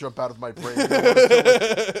was going to jump out of my brain.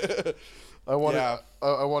 I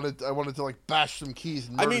wanted to like bash some keys.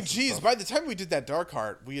 And I mean, geez, by the time we did that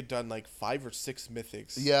Darkheart, we had done like 5 or 6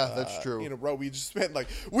 mythics. Yeah, that's true. In a row, we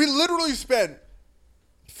literally spent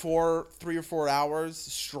 3 or 4 hours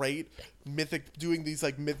straight mythic doing these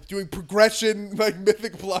like doing progression like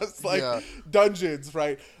Mythic Plus dungeons,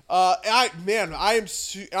 right?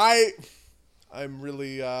 I'm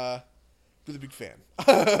really big fan.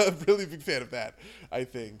 Really big fan of that, I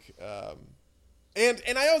think.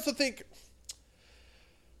 And I also think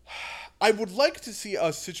I would like to see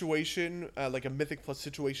a situation, like a Mythic Plus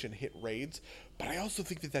situation, hit raids, but I also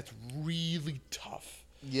think that that's really tough.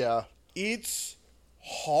 Yeah. It's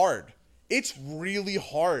hard. It's really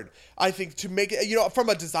hard, I think, to make it, you know, from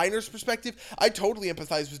a designer's perspective. I totally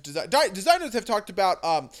empathize with designers have talked about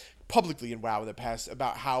publicly in WoW in the past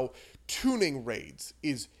about how tuning raids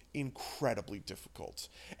is incredibly difficult,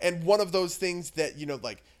 and one of those things that, you know,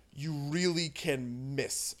 like, you really can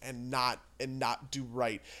miss and not do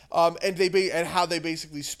right. And how they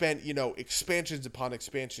basically spent, you know, expansions upon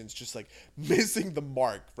expansions just like missing the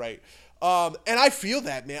mark, right? And I feel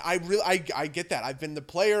that, man. I get that. I've been the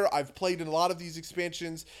player. I've played in a lot of these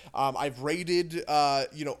expansions. I've raided,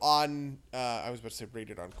 you know, on, I was about to say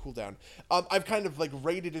raided on cooldown. I've kind of like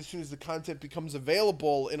raided as soon as the content becomes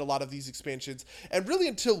available in a lot of these expansions. And really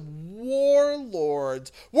until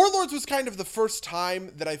Warlords was kind of the first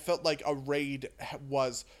time that I felt like a raid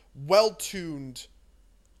was well tuned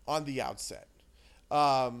on the outset.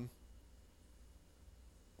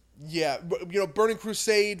 Yeah, Burning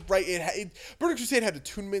Crusade, right? Burning Crusade had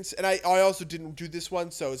attunements, and I also didn't do this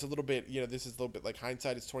one, so it's a little bit, this is a little bit like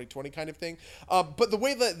hindsight is 2020 kind of thing. But the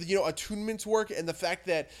way that attunements work, and the fact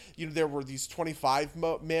that there were these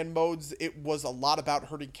 25-man modes, it was a lot about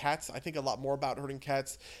herding cats. I think a lot more about herding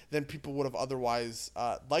cats than people would have otherwise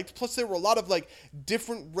liked. Plus, there were a lot of like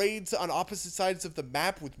different raids on opposite sides of the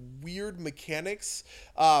map with weird mechanics.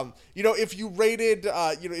 If you raided,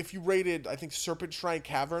 I think Serpent Shrine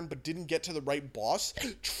Cavern, but didn't get to the right boss,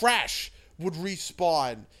 trash would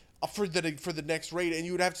respawn for the next raid, and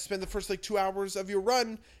you would have to spend the first like 2 hours of your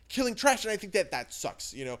run killing trash, and I think that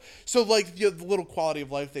sucks, So like the little quality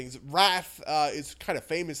of life things. Wrath is kind of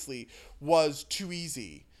famously was too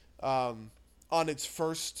easy on its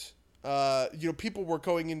first. People were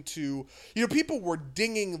going into people were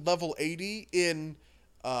dinging level 80 in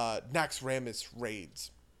Naxxramas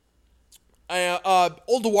raids.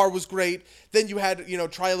 Ulduar was great. Then you had,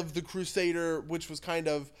 Trial of the Crusader, which was kind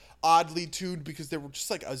of oddly tuned because there were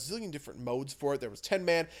just like a zillion different modes for it. There was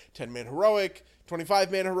 10-man heroic,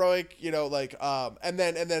 25-man heroic, and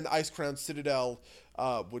then Icecrown Citadel,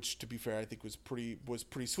 which to be fair, I think was pretty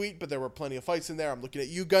sweet, but there were plenty of fights in there. I'm looking at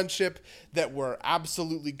you, Gunship, that were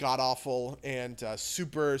absolutely god awful and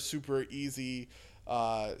super, super easy.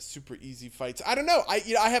 Super easy fights. I don't know.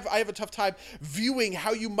 I have a tough time viewing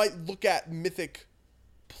how you might look at Mythic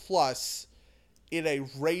Plus in a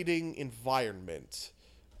raiding environment,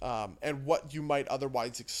 and what you might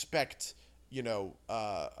otherwise expect.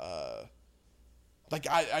 I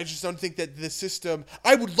just don't think that the system.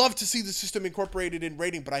 I would love to see the system incorporated in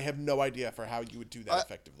raiding, but I have no idea for how you would do that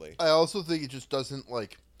effectively. I also think it just doesn't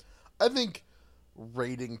like. I think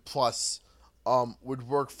raiding plus would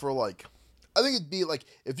work for like. I think it'd be like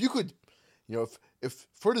if you could, if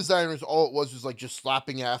for designers all it was like just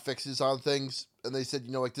slapping affixes on things, and they said,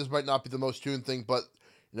 like this might not be the most tuned thing, but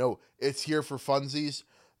it's here for funsies.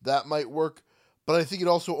 That might work, but I think it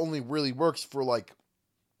also only really works for like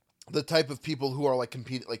the type of people who are like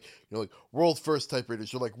competing, like like world first type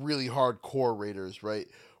raiders, or like really hardcore raiders, right?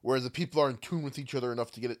 Where the people are in tune with each other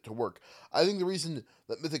enough to get it to work. I think the reason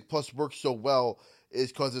that Mythic Plus works so well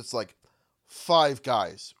is because it's like 5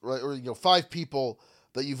 guys, right? Or 5 people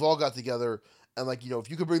that you've all got together, and like if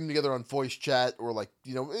you could bring them together on voice chat or like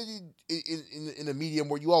in a medium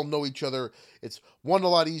where you all know each other, it's a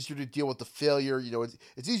lot easier to deal with the failure.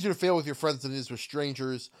 It's easier to fail with your friends than it is with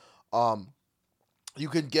strangers. You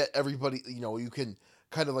can get everybody. You can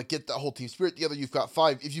kind of like get that whole team spirit together. You've got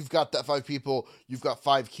 5. If you've got that 5 people, you've got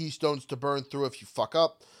 5 keystones to burn through if you fuck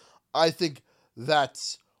up. I think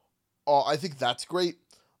that's great.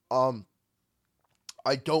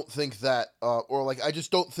 I don't think that, I just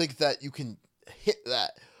don't think that you can hit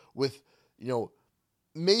that with,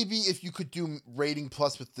 maybe if you could do rating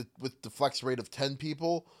plus with the flex rate of 10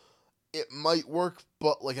 people, it might work.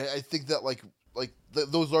 But like, I think that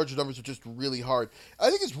those larger numbers are just really hard. I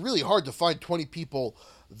think it's really hard to find 20 people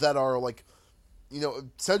that are like,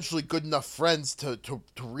 essentially good enough friends to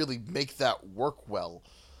really make that work well.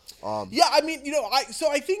 Yeah, I mean,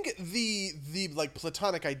 I think the like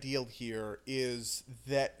platonic ideal here is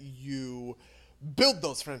that you build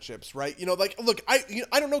those friendships, right? Look,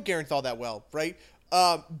 I don't know Garanthal that well, right?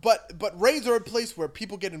 But raids are a place where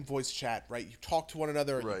people get in voice chat, right? You talk to one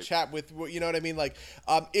another, and right. You chat with, you know what I mean? Like,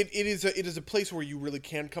 it is a place where you really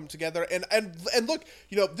can come together. And look,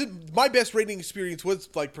 my best raiding experience was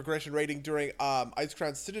like progression raiding during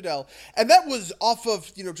Icecrown Citadel, and that was off of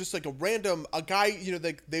just like a guy,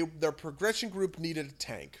 their progression group needed a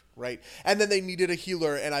tank. Right, and then they needed a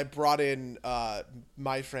healer, and I brought in our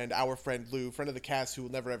friend Lou, friend of the cast, who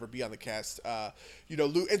will never ever be on the cast.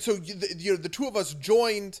 Lou, and so the two of us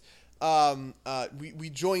joined. We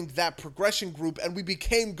joined that progression group, and we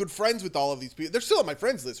became good friends with all of these people. They're still on my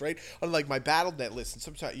friends list, right? On like my Battle.net list, and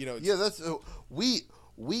sometimes yeah, that's we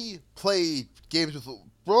played games with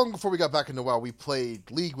long before we got back into WoW. We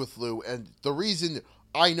played League with Lou, and the reason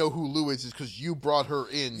I know who Lou is because you brought her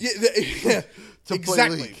in. Yeah, to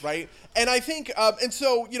exactly, play League. Right? And I think, and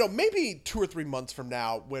so maybe 2 or 3 months from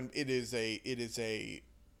now, when it is a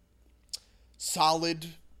solid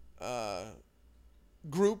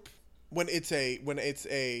group, when we're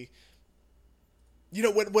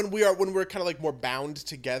kind of like more bound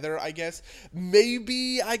together, I guess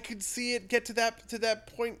maybe I could see it get to that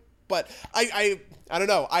point. But I don't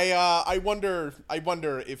know. I wonder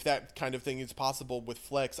if that kind of thing is possible with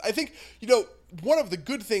Flex. I think one of the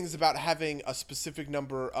good things about having a specific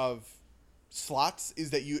number of slots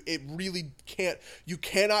is that you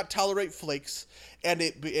cannot tolerate flakes, and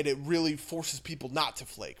it really forces people not to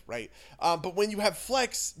flake, right? But when you have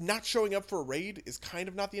Flex, not showing up for a raid is kind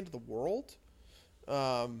of not the end of the world.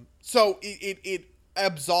 So it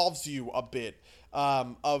absolves you a bit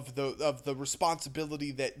of the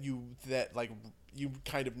responsibility that you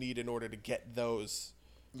kind of need in order to get those.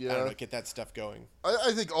 Yeah. I don't know, get that stuff going.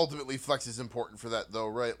 I think ultimately flex is important for that though,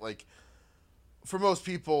 right? Like for most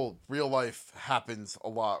people, real life happens a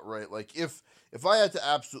lot, right? Like if I had to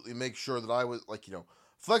absolutely make sure that I was like,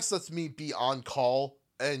 flex lets me be on call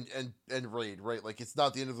and raid, right? Like it's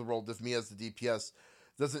not the end of the world if me as the DPS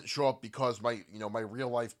doesn't show up because my real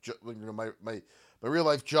life my real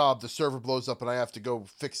life job, the server blows up and I have to go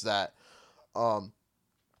fix that. And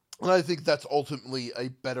I think that's ultimately a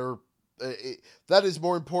better that is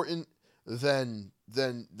more important than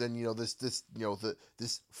this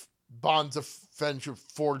bonds of friendship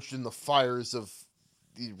forged in the fires of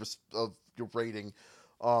your rating.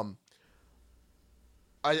 I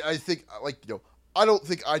think I don't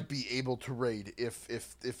think I'd be able to raid if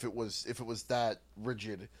it was that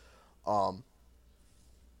rigid. But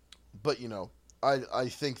I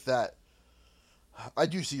think that I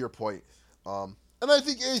do see your point. And I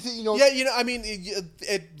think anything Yeah, I mean,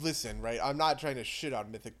 listen, right? I'm not trying to shit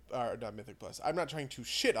on Mythic, or not Mythic Plus. I'm not trying to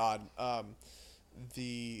shit on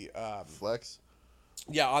the flex.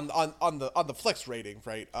 Yeah, on the flex rating,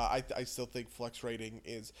 right? I still think flex rating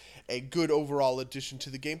is a good overall addition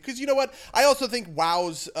to the game because you know what? I also think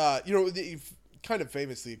WoW's, kind of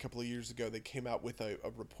famously a couple of years ago they came out with a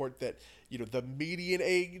report that the median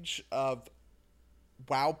age of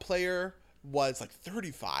WoW player was like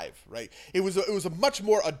 35, right? It was a much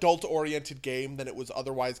more adult oriented game than it was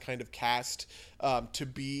otherwise kind of cast to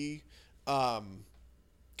be,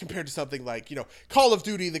 compared to something like Call of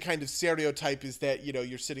Duty. The kind of stereotype is that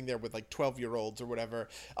you're sitting there with like 12-year-olds or whatever.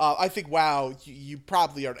 I think WoW, you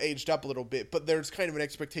probably are aged up a little bit, but there's kind of an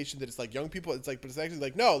expectation that it's like young people. It's like, but it's actually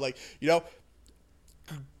like no, like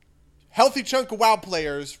healthy chunk of WoW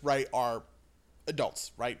players, right, are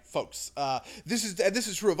adults, right, folks. This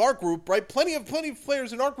is true of our group, right? Plenty of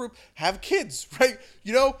players in our group have kids, right?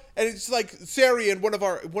 And it's like Sarian, one of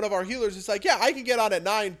our healers, is like, yeah, I can get on at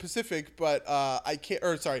 9 Pacific, but I can't,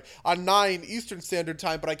 or sorry, on 9 Eastern Standard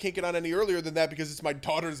Time, but I can't get on any earlier than that because it's my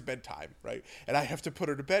daughter's bedtime, right? And I have to put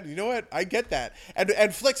her to bed. And you know what? I get that. And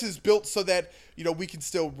Flex is built so that we can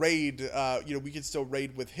still raid. We can still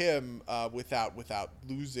raid with him without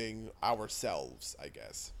losing ourselves, I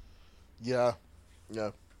guess. Yeah.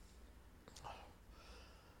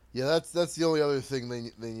 Yeah, that's the only other thing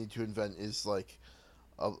they need to invent is like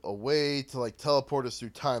a way to like teleport us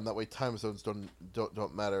through time. That way, time zones don't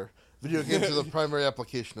matter. Video games are the primary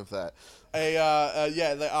application of that.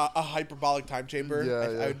 A hyperbolic time chamber.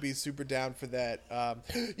 I would be super down for that.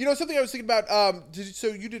 Something I was thinking about. So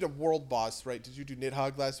you did a world boss, right? Did you do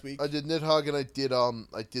Nidhogg last week? I did Nidhogg, and I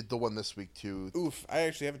did the one this week too. Oof, I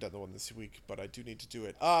actually haven't done the one this week, but I do need to do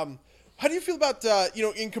it. How do you feel about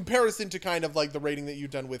in comparison to kind of like the rating that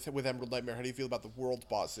you've done with Emerald Nightmare? How do you feel about the world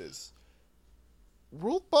bosses?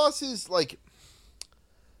 World bosses, like,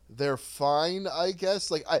 they're fine, I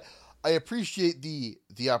guess. Like I appreciate the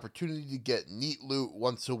opportunity to get neat loot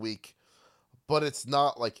once a week, but it's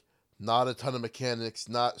not a ton of mechanics,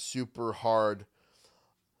 not super hard,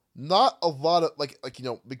 not a lot of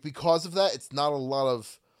because of that, it's not a lot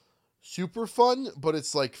of super fun, but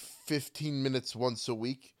it's like 15 minutes once a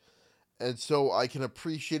week. And so I can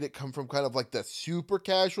appreciate it come from kind of like that super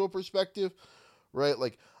casual perspective, right?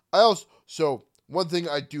 Like so one thing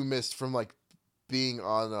I do miss from like being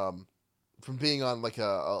on like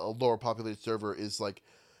a lower populated server is like,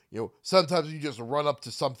 sometimes you just run up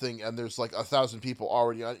to something and there's like 1,000 people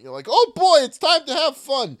already on it. You're like, oh boy, it's time to have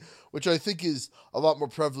fun, which I think is a lot more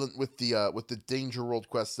prevalent with the Danger World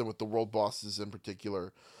quests than with the world bosses in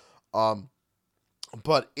particular.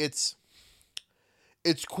 But it's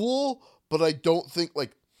cool, but I don't think,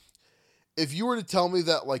 like, if you were to tell me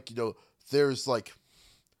that, like, there's, like,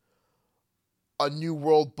 a new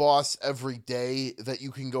world boss every day that you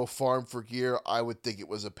can go farm for gear, I would think it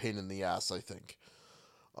was a pain in the ass, I think,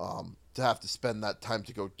 to have to spend that time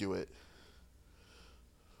to go do it.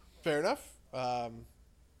 Fair enough.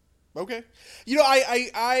 Okay.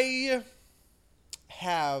 I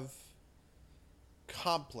have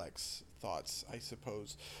complex thoughts, I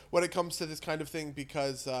suppose, when it comes to this kind of thing,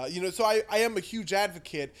 because so I am a huge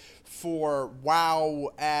advocate for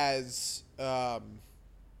WoW as I'm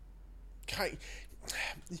a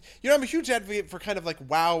huge advocate for kind of like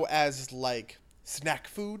WoW as like snack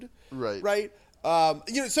food, right?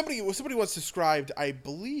 Somebody once described, I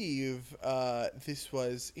believe this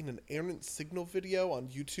was in an Errant Signal video on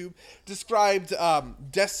YouTube, described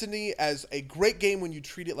Destiny as a great game when you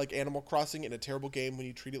treat it like Animal Crossing and a terrible game when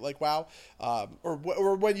you treat it like WoW,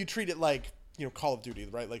 or when you treat it like Call of Duty,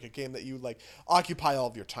 right? Like a game that you like occupy all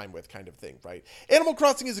of your time with, kind of thing, right? Animal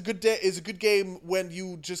Crossing is a good game when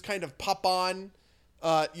you just kind of pop on,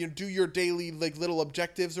 do your daily like little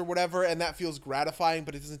objectives or whatever, and that feels gratifying,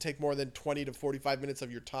 but it doesn't take more than 20 to 45 minutes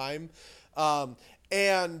of your time.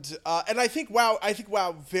 And I think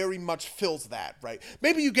WoW very much fills that, right?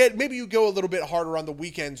 Maybe you go a little bit harder on the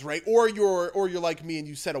weekends, right? Or you're like me and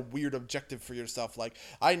you set a weird objective for yourself, like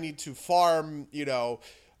I need to farm,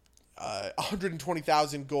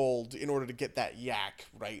 120,000 gold in order to get that yak,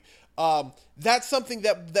 right? That's something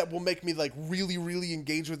that will make me like really, really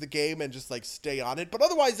engage with the game and just like stay on it. But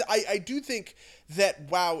otherwise, I do think that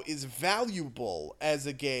WoW is valuable as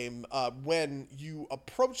a game when you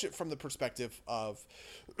approach it from the perspective of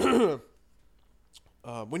when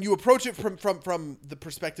you approach it from the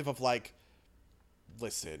perspective of like,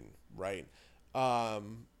 listen, right?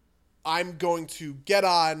 I'm going to get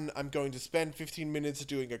on. I'm going to spend 15 minutes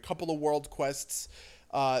doing a couple of world quests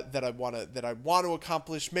that I want to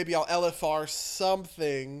accomplish. Maybe I'll LFR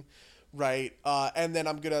something, right? And then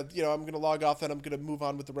I'm gonna log off and I'm gonna move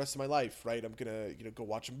on with the rest of my life, right? I'm gonna go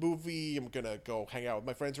watch a movie. I'm gonna go hang out with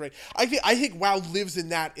my friends, right? I think WoW lives in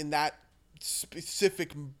that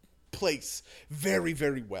specific place very,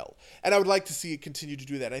 very well, and I would like to see it continue to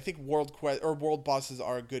do that. And I think world bosses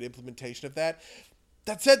are a good implementation of that.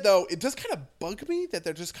 That said, though, it does kind of bug me that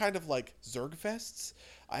they're just kind of like Zergfests.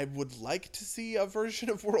 I would like to see a version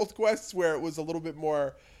of World Quests where it was a little bit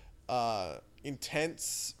more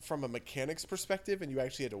intense from a mechanics perspective and you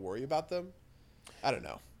actually had to worry about them. I don't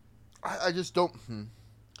know. I just don't...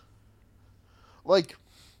 Like,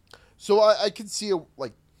 so I can see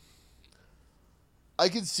I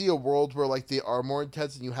can see a world where, like, they are more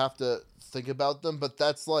intense and you have to think about them, but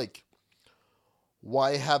that's, like...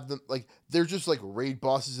 Why have them, like, they're just, like, raid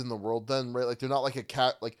bosses in the world then, right? Like, they're not like a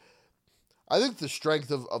cat, like, I think the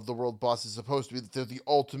strength of the world boss is supposed to be that they're the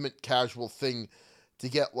ultimate casual thing to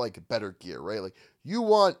get, like, better gear, right? Like, you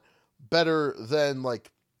want better than,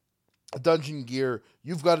 like, a dungeon gear,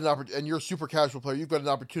 you've got an opportunity, and you're a super casual player, you've got an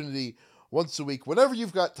opportunity once a week, whenever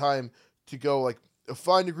you've got time to go, like,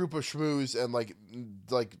 find a group of shmoos and, like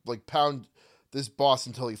pound this boss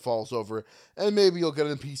until he falls over, and maybe you'll get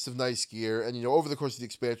a piece of nice gear, and, over the course of the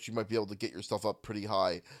expansion, you might be able to get yourself up pretty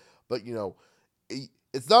high, but,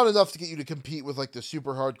 it's not enough to get you to compete with, like, the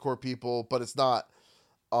super hardcore people, but it's not,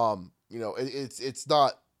 it's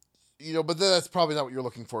not, but then that's probably not what you're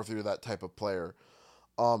looking for if you're that type of player,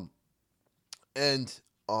 I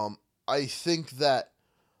think that,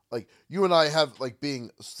 like, you and I have, like,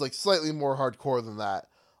 being, like, slightly more hardcore than that,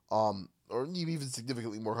 or even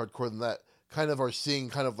significantly more hardcore than that, kind of are seeing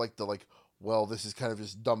kind of like the, like, well, this is kind of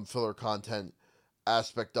just dumb filler content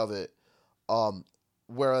aspect of it.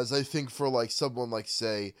 Whereas I think for, like, someone like,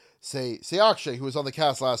 say Akshay, who was on the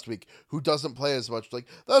cast last week, who doesn't play as much, like,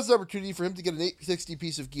 that's an opportunity for him to get an 860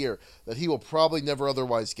 piece of gear that he will probably never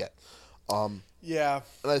otherwise get. Yeah.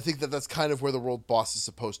 And I think that that's kind of where the world boss is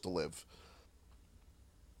supposed to live.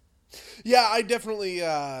 Yeah, I definitely,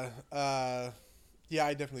 I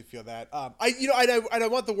definitely feel that. I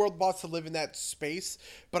want the world boss to live in that space,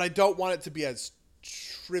 but I don't want it to be as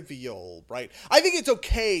trivial, right? I think it's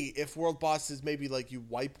okay if world bosses maybe like you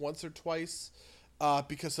wipe once or twice,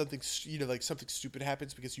 because something stupid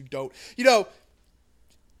happens because you don't,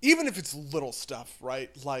 even if it's little stuff, right?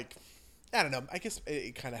 Like, I don't know. I guess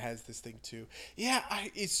it kind of has this thing too. Yeah,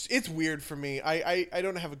 it's weird for me. I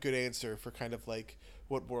don't have a good answer for kind of like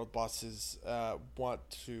what world bosses want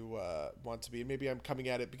to be. Maybe I'm coming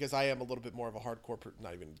at it because I am a little bit more of a hardcore,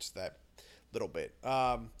 not even just that little bit,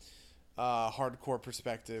 hardcore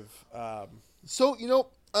perspective. So,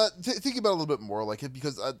 thinking about it a little bit more, like,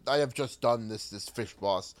 because I have just done this fish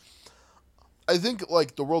boss. I think,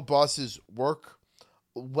 like, the world bosses work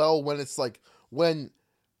well when it's, like, when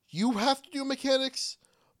you have to do mechanics,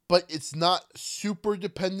 but it's not super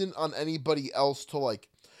dependent on anybody else to, like,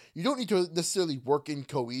 you don't need to necessarily work in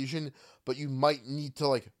cohesion, but you might need to,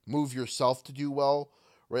 like, move yourself to do well,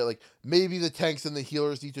 right? Like, maybe the tanks and the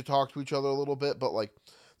healers need to talk to each other a little bit, but, like,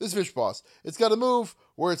 this fish boss, it's got to move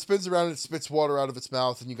where it spins around and it spits water out of its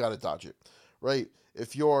mouth, and you got to dodge it, right?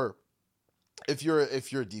 If you're a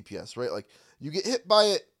DPS, right? Like, you get hit by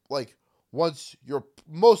it, like, once, you're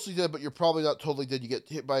mostly dead, but you're probably not totally dead. You get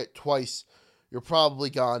hit by it twice, you're probably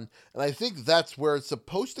gone. And I think that's where it's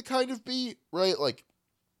supposed to kind of be, right? Like,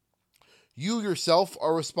 you yourself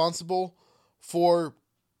are responsible for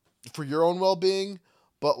your own well-being,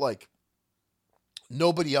 but, like,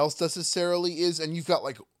 nobody else necessarily is, and you've got,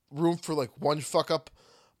 like, room for, like, one fuck-up,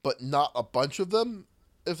 but not a bunch of them,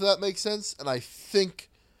 if that makes sense. And I think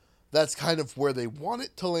that's kind of where they want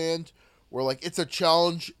it to land, where like it's a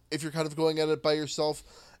challenge if you're kind of going at it by yourself,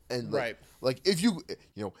 and like, Right. like if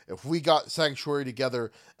if we got Sanctuary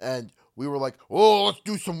together and we were like, oh, let's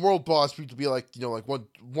do some world boss, we'd be like, like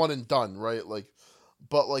one and done, right? Like,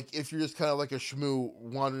 but like if you're just kind of like a shmoo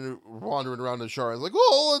wandering around the shard, it's like,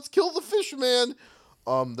 oh, let's kill the fish man.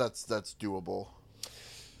 That's doable.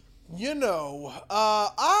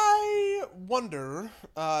 I wonder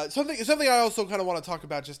something I also kind of want to talk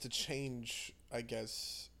about just to change, I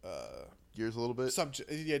guess, Gears a little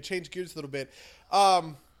bit. Change gears a little bit.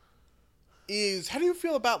 Is how do you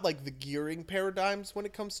feel about like the gearing paradigms when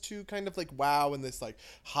it comes to kind of like WoW and this like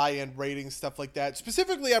high end rating stuff like that?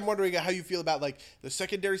 Specifically, I'm wondering how you feel about like the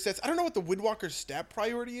secondary stats. I don't know what the Windwalker stat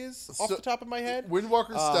priority is off the top of my head.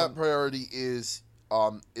 Windwalker's stat priority is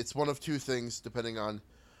it's one of two things depending on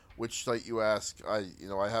which site you ask. I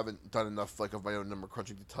haven't done enough like of my own number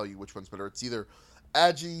crunching to tell you which one's better. It's either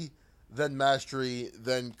Agi, then Mastery,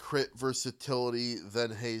 then Crit Versatility,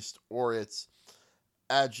 then Haste, or it's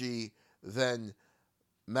Agi, then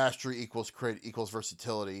Mastery equals Crit equals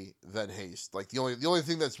Versatility, then Haste. Like the only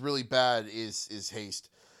thing that's really bad is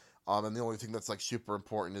Haste, and the only thing that's like super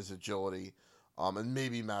important is Agility, and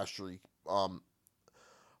maybe Mastery,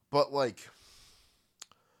 but like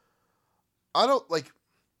I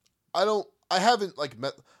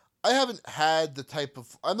haven't had the type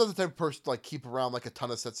of, I'm not the type of person to like keep around like a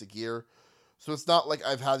ton of sets of gear. So it's not like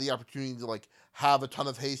I've had the opportunity to like have a ton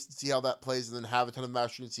of haste and see how that plays and then have a ton of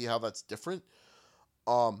mastery and see how that's different.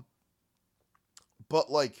 But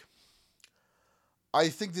like, I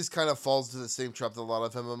think this kind of falls into the same trap that a lot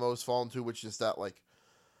of MMOs fall into, which is that like,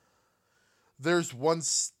 there's one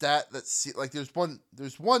stat that's like,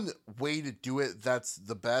 there's one way to do it that's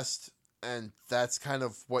the best. And that's kind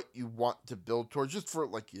of what you want to build towards, just for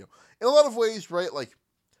like, in a lot of ways, right? Like,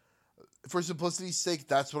 for simplicity's sake,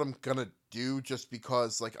 that's what I'm gonna do, just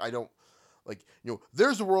because like I don't like,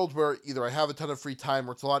 there's a world where either I have a ton of free time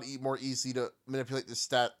or it's a lot more easy to manipulate these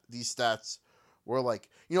stats, where like,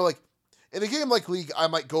 like in a game like League, I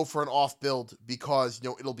might go for an off build because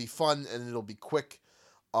it'll be fun and it'll be quick,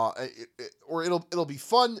 or it'll be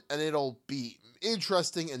fun and it'll be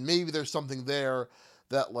interesting and maybe there's something there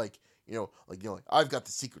that like. I've got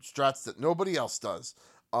the secret strats that nobody else does,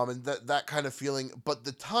 and that kind of feeling. But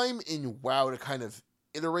the time in WoW to kind of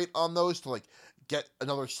iterate on those, to like get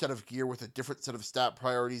another set of gear with a different set of stat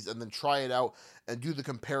priorities, and then try it out and do the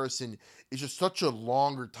comparison, is just such a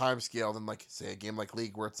longer time scale than like say a game like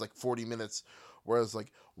League where it's like 40 minutes, whereas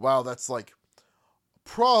like WoW, that's like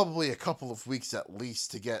probably a couple of weeks at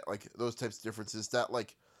least to get like those types of differences. That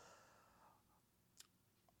like.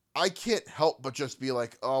 I can't help but just be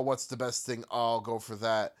like, oh, what's the best thing? Oh, I'll go for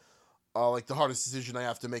that. Like, the hardest decision I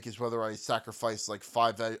have to make is whether I sacrifice, like,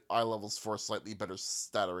 5 eye levels for a slightly better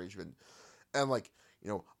stat arrangement. And, like,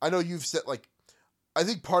 I know you've said, like, I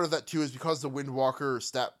think part of that, too, is because the Windwalker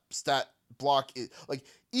stat block, like,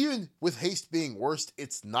 even with haste being worst,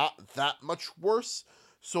 it's not that much worse.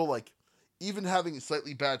 So, like, even having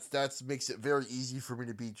slightly bad stats makes it very easy for me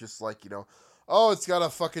to be just like, oh, it's got a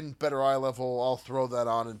fucking better eye level. I'll throw that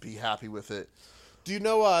on and be happy with it. Do you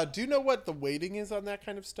know what the weighting is on that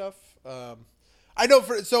kind of stuff? I know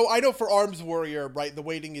for Arms Warrior, right? The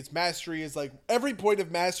weighting is mastery is like every point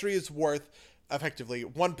of mastery is worth effectively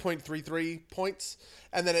 1.33 points,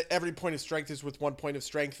 and then every point of strength is with 1 point of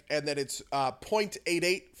strength, and then it's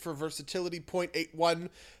 0.88 for versatility, 0.81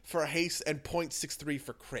 for haste, and 0.63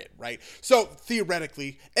 for crit, right? So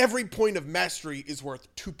theoretically, every point of mastery is worth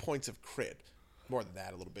 2 points of crit. More than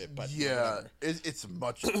that a little bit, but yeah, it's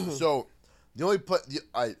much. So the only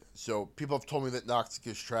so people have told me that Noxic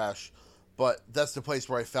is trash, but that's the place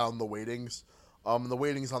where I found the weightings. The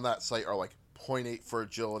weightings on that site are like 0.8 for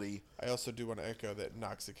agility. I also do want to echo that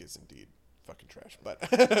Noxic is indeed fucking trash, but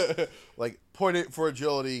like 0.8 for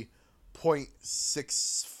agility,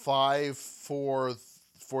 0.65 for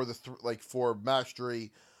for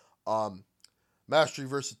mastery, mastery,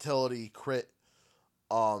 versatility, crit,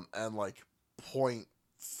 and like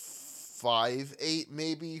 0.58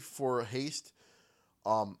 maybe for haste.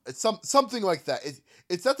 It's something like that.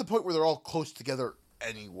 It's at the point where they're all close together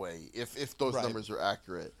anyway, if those numbers are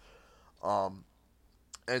accurate.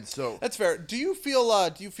 And so that's fair. Do you feel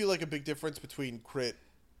like a big difference between crit,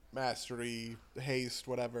 mastery, haste,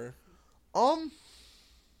 whatever?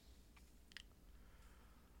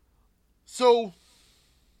 So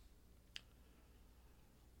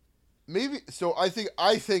maybe so I think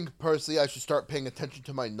personally I should start paying attention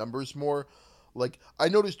to my numbers more. Like I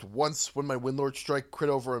noticed once when my Windlord strike crit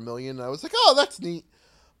over 1 million, I was like, "Oh, that's neat."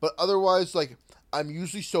 But otherwise, like I'm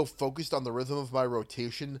usually so focused on the rhythm of my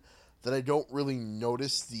rotation that I don't really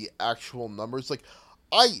notice the actual numbers. Like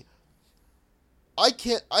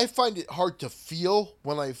I find it hard to feel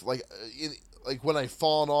when I've like when I've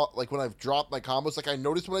fallen off, like when I've dropped my combos. Like I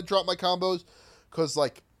notice when I drop my combos, because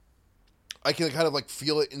like I can kind of like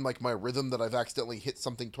feel it in like my rhythm that I've accidentally hit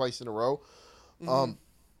something twice in a row.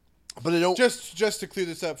 But I don't. Just to clear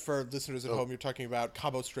this up for listeners at home, you're talking about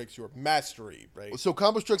combo strikes your mastery, right? So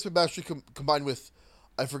combo strikes with mastery combined with,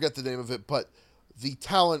 I forget the name of it, but the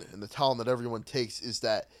talent that everyone takes is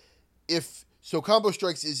that if so combo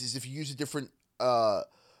strikes is if you use a different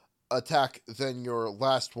attack than your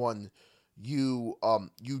last one, you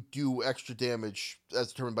do extra damage as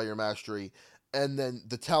determined by your mastery, and then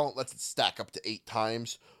the talent lets it stack up to 8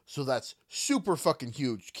 times. So that's super fucking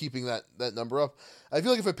huge, keeping that number up. I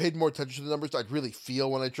feel like if I paid more attention to the numbers, I'd really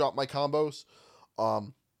feel when I drop my combos.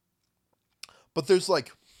 But there's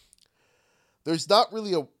not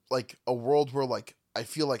really a world where like I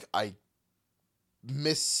feel like I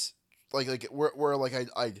miss where like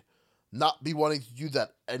I'd not be wanting to do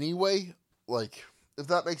that anyway. Like, if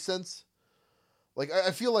that makes sense. Like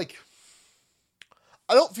I feel like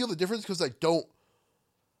I don't feel the difference because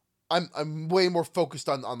I'm way more focused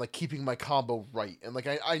on like keeping my combo right, and like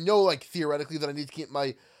I know like theoretically that I need to keep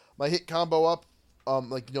my hit combo up,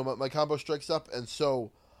 my combo strikes up, and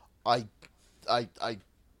so I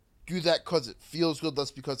do that because it feels good,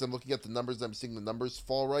 less because I'm looking at the numbers and I'm seeing the numbers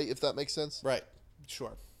fall right, if that makes sense. Right.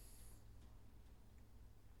 Sure.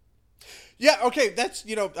 Yeah, okay, that's,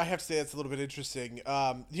 I have to say that's a little bit interesting.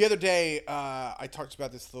 The other day, I talked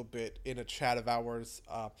about this a little bit in a chat of ours,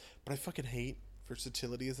 but I fucking hate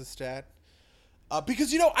versatility as a stat.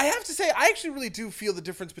 Because, I have to say, I actually really do feel the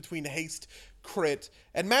difference between haste, crit,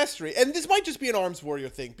 and mastery. And this might just be an Arms Warrior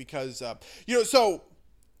thing because, and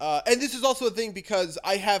this is also a thing because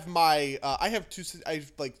I have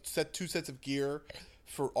I've set 2 sets of gear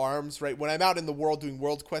for arms, right? When I'm out in the world doing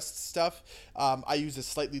world quest stuff, I use a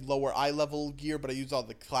slightly lower eye level gear, but I use all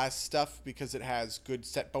the class stuff because it has good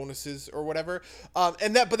set bonuses or whatever. But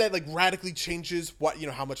that like radically changes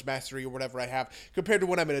how much mastery or whatever I have compared to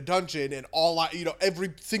when I'm in a dungeon and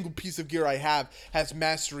every single piece of gear I have has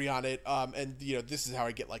mastery on it. And this is how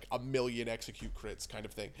I get like a million execute crits kind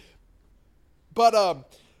of thing. But,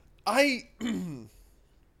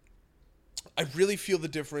 I really feel the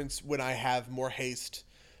difference when I have more haste,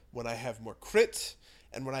 when I have more crit,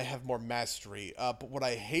 and when I have more mastery. But what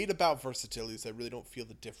I hate about versatility is I really don't feel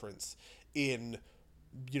the difference in,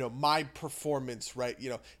 my performance, right?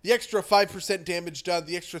 The extra 5% damage done,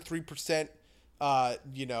 the extra 3%,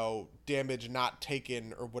 damage not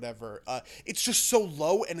taken or whatever. It's just so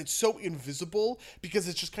low and it's so invisible because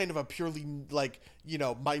it's just kind of a purely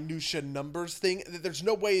minutia numbers thing. There's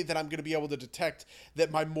no way that I'm going to be able to detect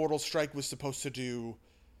that my Mortal Strike was supposed to do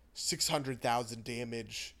 600,000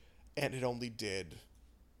 damage and it only did,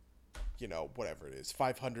 whatever it is,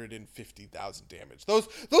 550,000 damage. Those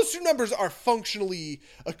 2 numbers are functionally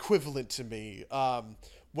equivalent to me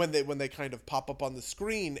when they kind of pop up on the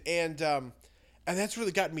screen. And that's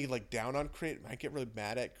really gotten me like down on crit. I get really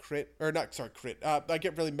mad at crit. I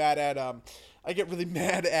get really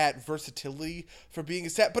mad at versatility for being a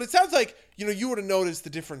stat. But it sounds like you would have noticed the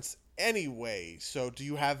difference anyway. So do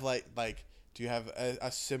you have do you have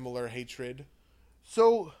a similar hatred?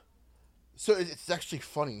 So it's actually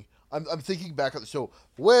funny. I'm thinking back on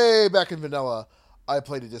way back in vanilla, I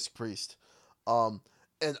played a Disc Priest, and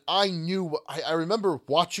I remember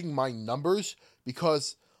watching my numbers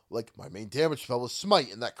because like my main damage spell was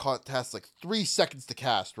Smite, and that costs like 3 seconds to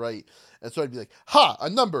cast, right? And so I'd be like, ha, a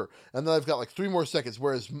number, and then I've got like 3 more seconds.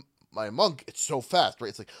 Whereas my monk, it's so fast, right?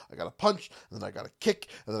 It's like I gotta punch, and then I gotta kick,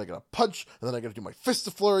 and then I gotta punch, and then I gotta do my Fist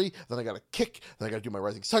of Flurry, then I gotta kick, then I gotta do my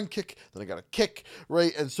Rising Sun kick, then I gotta kick,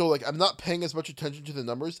 right? And so like I'm not paying as much attention to the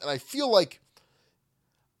numbers, and I feel like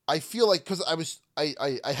because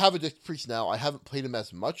I have a Disc Priest now, I haven't played him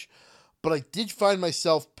as much. But I did find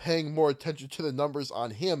myself paying more attention to the numbers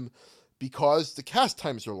on him because the cast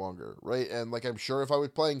times are longer, right? And like I'm sure if I was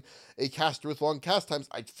playing a caster with long cast times,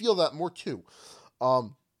 I'd feel that more too.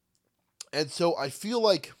 And so I feel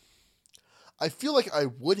like I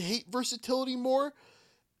would hate versatility more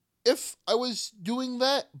if I was doing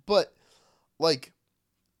that, but like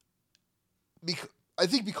I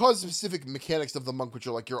think because of specific mechanics of the monk, which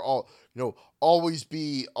are like you're all always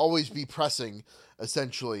be pressing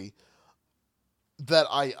essentially. That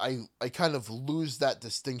I kind of lose that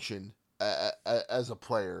distinction as a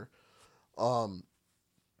player. I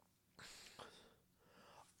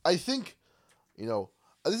think,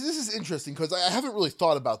 this is interesting because I haven't really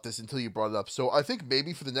thought about this until you brought it up. So I think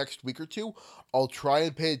maybe for the next week or 2, I'll try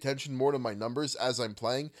and pay attention more to my numbers as I'm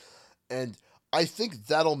playing. And I think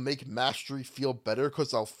that'll make mastery feel better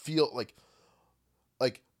because I'll feel like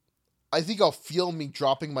I think I'll feel me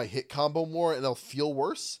dropping my hit combo more, and it'll feel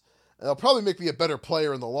worse, and it'll probably make me a better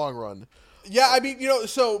player in the long run. Yeah, I mean,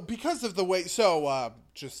 so because of the way,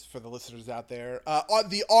 just for the listeners out there, on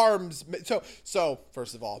the arms, so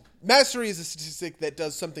first of all, mastery is a statistic that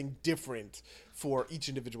does something different for each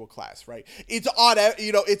individual class, right? It's on,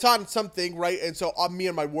 it's on something, right? And so on me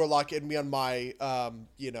and my warlock and me on my,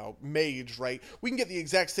 mage, right? We can get the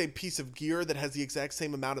exact same piece of gear that has the exact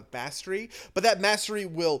same amount of mastery, but that mastery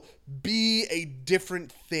will be a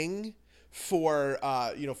different thing for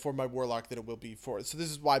for my warlock than it will be for. So this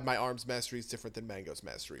is why my arms mastery is different than Mango's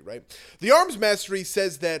mastery, right? The arms mastery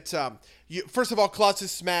says that first of all, Colossus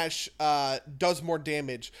Smash does more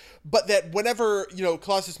damage, but that whenever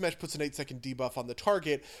Colossus Smash puts an 8-second debuff on the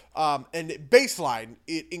target, and baseline,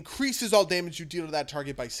 it increases all damage you deal to that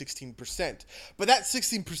target by 16%. But that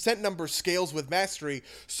 16% number scales with mastery.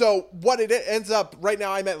 So what it ends up right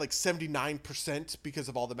now, I'm at like 79% because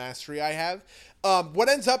of all the mastery I have. What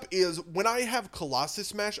ends up is when I have Colossus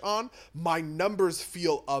Smash on, my numbers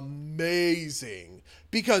feel amazing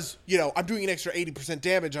because, I'm doing an extra 80%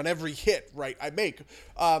 damage on every hit, right, I make.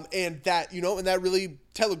 And that really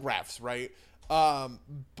telegraphs, right?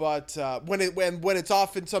 But when it's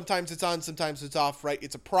off, and sometimes it's on, sometimes it's off, right?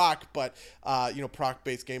 It's a proc, but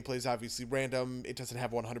proc-based gameplay is obviously random. It doesn't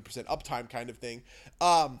have 100% uptime kind of thing.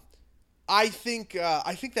 I think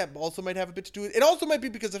that also might have a bit to do with it. It also might be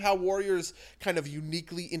because of how warriors kind of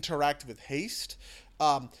uniquely interact with haste.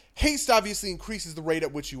 Haste obviously increases the rate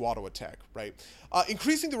at which you auto-attack, right?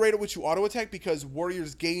 Increasing the rate at which you auto-attack because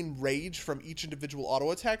warriors gain rage from each individual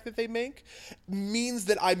auto-attack that they make means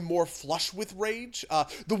that I'm more flush with rage.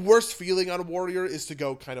 The worst feeling on a warrior is to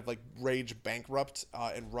go kind of like rage bankrupt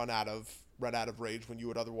and run out of rage when you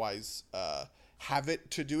would otherwise have it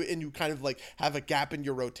to do it, and you kind of like have a gap in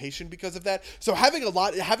your rotation because of that. So having a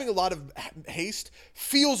lot of haste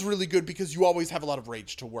feels really good because you always have a lot of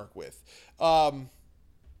rage to work with.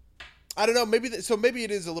 I don't know. Maybe maybe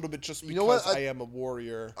it is a little bit just because I am a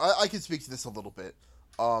warrior. I can speak to this a little bit.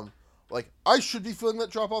 Like I should be feeling that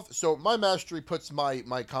drop off. So my mastery puts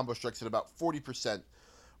my combo strikes at about 40%,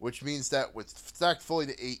 which means that with stacked fully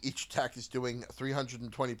to 8, each attack is doing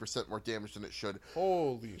 320% more damage than it should.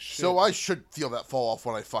 Holy shit! So I should feel that fall off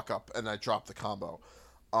when I fuck up and I drop the combo.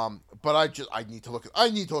 But I need to look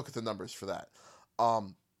at the numbers for that.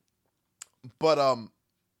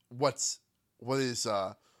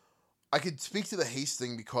 I could speak to the haste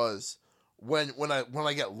thing because when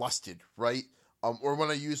I get lusted, right? Or when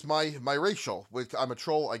I use my racial, I'm a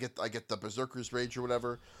troll, I get the Berserker's Rage or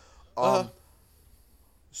whatever.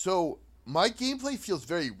 So my gameplay feels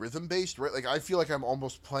very rhythm based, right? Like I feel like I'm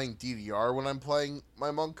almost playing DDR when I'm playing my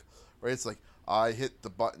monk, right? It's like I hit the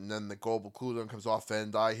button, then the global cooldown comes off,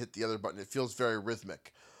 and I hit the other button. It feels very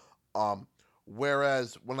rhythmic.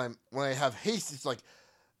 Whereas when I have haste, it's like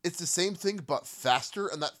it's the same thing but faster,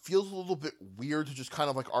 and that feels a little bit weird to just kind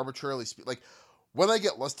of like arbitrarily speed. Like when I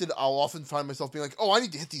get lusted, I'll often find myself being like, "Oh, I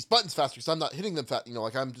need to hit these buttons faster because I'm not hitting them fast."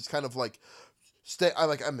 Like I'm just kind of like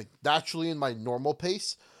I'm naturally in my normal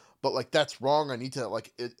pace, but like that's wrong. I need to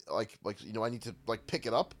I need to like pick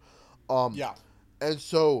it up. Yeah. And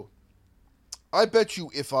so I bet you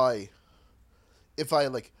if I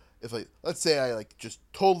let's say I like just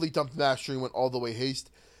totally dumped mastery and went all the way haste,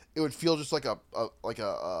 it would feel just like a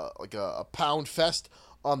pound fest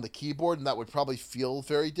on the keyboard, and that would probably feel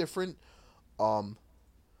very different.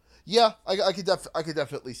 Yeah, I could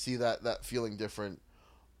definitely see that feeling different.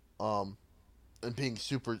 And being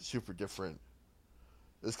super super different.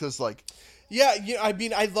 It's because like yeah. I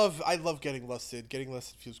mean, I love getting lusted. Getting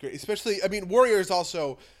lusted feels great, especially. I mean, warriors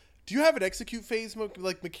also. Do you have an execute phase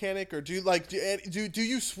mechanic, or do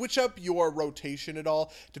you switch up your rotation at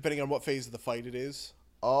all depending on what phase of the fight it is?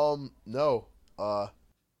 No.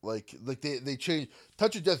 Like they changed.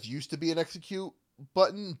 Touch of Death used to be an execute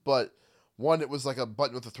button, but one, it was like a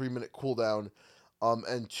button with a 3-minute cooldown,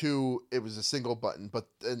 and 2, it was a single button. But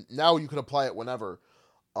and now you can apply it whenever.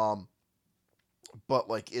 But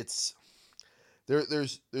like it's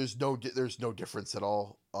there's no difference at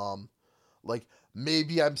all. Like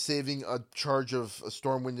maybe I'm saving a charge of a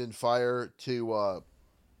Stormwind and Fire to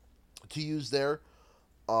use there.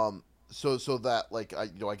 So that like I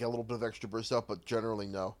get a little bit of extra burst out, but generally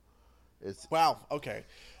no. It's wow. Okay.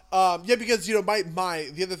 Yeah, because my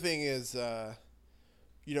the other thing is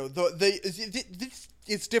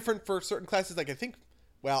it's different for certain classes. Like I think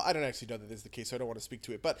well, I don't actually know that this is the case, so I don't want to speak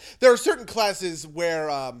to it. But there are certain classes where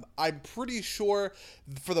I'm pretty sure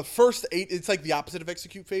for the first 8, it's like the opposite of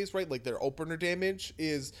execute phase, right? Like their opener damage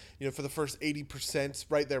is, for the first 80%,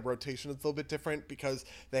 right? Their rotation is a little bit different because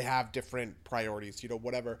they have different priorities,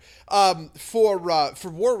 whatever. For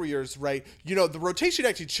warriors, right? The rotation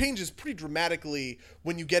actually changes pretty dramatically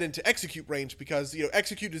when you get into execute range because,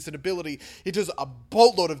 execute is an ability. It does a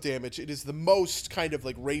boatload of damage. It is the most kind of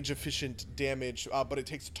like range efficient damage, but it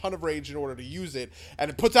takes a ton of rage in order to use it,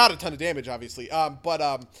 and it puts out a ton of damage, obviously.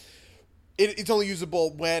 It's only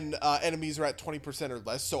usable when enemies are at 20% or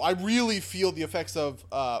less. So I really feel the effects of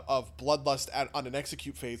Bloodlust on an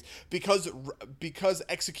execute phase because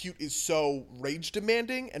execute is so rage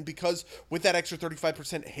demanding, and because with that extra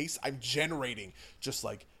 35% haste, I'm generating just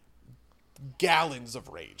like gallons of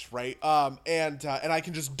rage, right? And I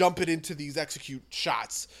can just dump it into these execute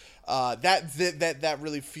shots. That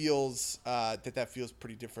really feels that feels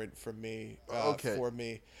pretty different from me. Okay. For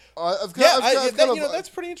me. That's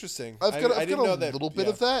pretty interesting. I didn't know that. A little bit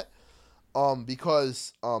of that,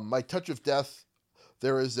 because my Touch of Death,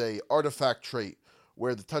 there is a artifact trait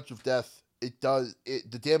where the Touch of Death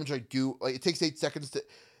the damage I do, like, it takes 8 seconds to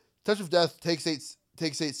Touch of Death takes 8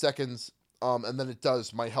 seconds, and then it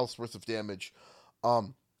does my health's worth of damage.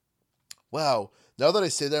 Wow. Now that I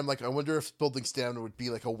say that, I'm like, I wonder if building stamina would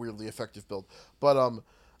be like a weirdly effective build. But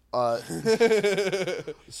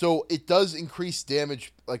so it does increase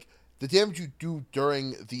damage, like the damage you do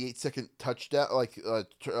during the 8-second touchdown, like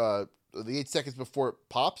the 8 seconds before it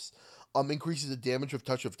pops, increases the damage of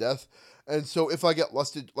Touch of Death. And so if I get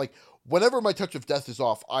lusted, like whenever my Touch of Death is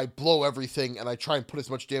off, I blow everything and I try and put as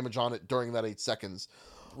much damage on it during that 8 seconds.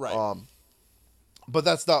 Right. But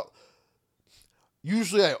that's not.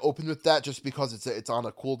 Usually I open with that just because it's on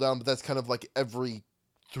a cooldown, but that's kind of like every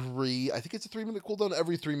 3. I think it's a 3-minute cooldown.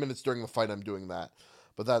 Every 3 minutes during the fight, I'm doing that.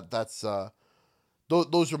 But that's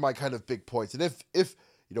those are my kind of big points. And if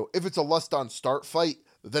it's a lust on start fight,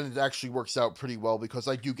 then it actually works out pretty well because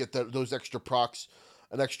I do get those extra procs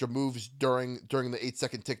and extra moves during the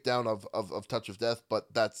 8-second tick down of Touch of Death.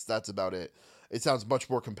 But that's about it. It sounds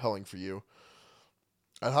much more compelling for you.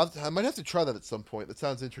 I might have to try that at some point. That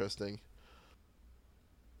sounds interesting.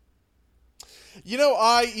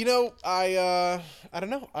 I don't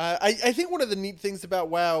know. I think one of the neat things about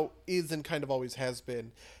WoW is, and kind of always has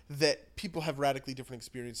been, that people have radically different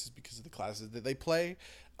experiences because of the classes that they play.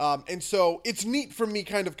 And so it's neat for me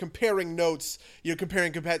kind of comparing notes,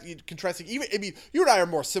 contrasting. Even, I mean, you and I are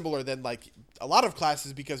more similar than like a lot of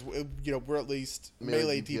classes because, we're at least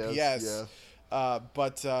melee DPS. Yeah.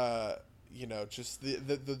 But just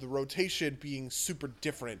the rotation being super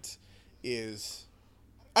different is...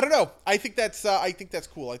 I don't know. I think that's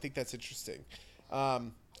cool. I think that's interesting.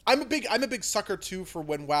 I'm a big sucker too for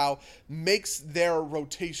when WoW makes their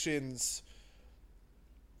rotations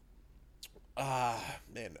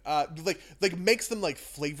makes them like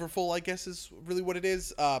flavorful, I guess is really what it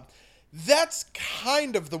is. That's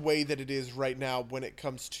kind of the way that it is right now when it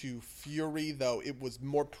comes to Fury, though it was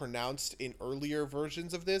more pronounced in earlier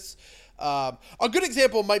versions of this. A good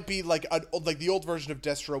example might be like the old version of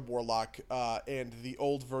Destro Warlock and the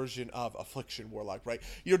old version of Affliction Warlock, right?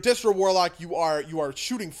 Destro Warlock, you are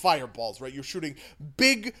shooting fireballs, right? You're shooting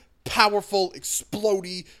big, powerful,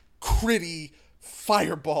 explodey, critty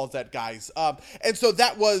fireballs at guys, and so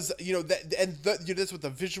that was that's what the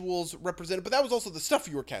visuals represented, but that was also the stuff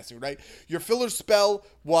you were casting, right? Your filler spell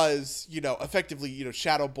was effectively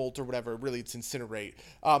Shadow Bolt or whatever. Really, it's Incinerate,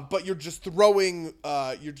 but you're just throwing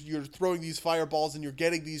you're throwing these fireballs and you're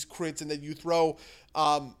getting these crits, and then you throw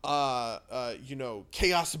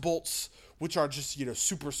Chaos Bolts, which are just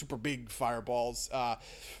super super big fireballs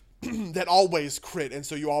that always crit, and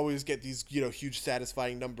so you always get these huge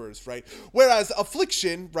satisfying numbers, right? Whereas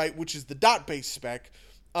Affliction, right, which is the dot-based spec,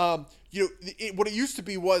 what it used to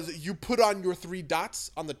be was you put on your 3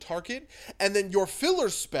 dots on the target, and then your filler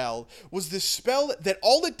spell was this spell that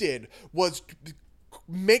all it did was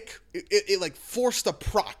make it like forced a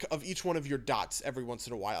proc of each one of your dots every once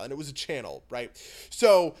in a while, and it was a channel, right?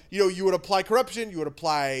 So you would apply Corruption, you would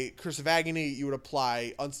apply Curse of Agony, you would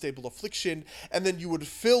apply Unstable Affliction, and then you would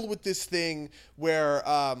fill with this thing where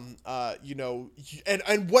and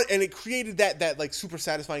it created that like super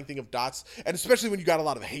satisfying thing of dots, and especially when you got a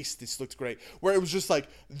lot of haste, this looked great, where it was just like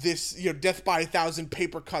this death by 1,000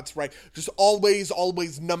 paper cuts, right? Just always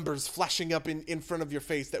numbers flashing up in front of your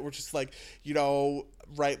face that were just like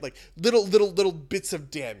right, like little bits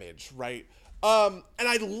of damage, right? And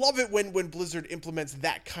I love it when Blizzard implements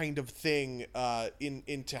that kind of thing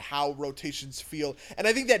into how rotations feel. And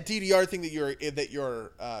I think that DDR thing that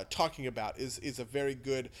you're talking about is a very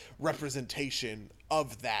good representation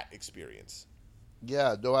of that experience.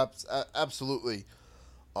 Yeah, no, absolutely.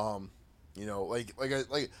 Like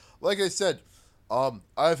I said,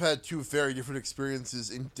 I've had two very different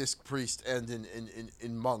experiences in Disc Priest and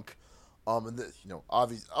in Monk. And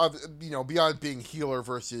beyond being healer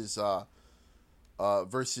versus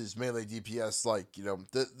versus melee DPS,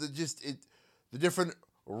 the different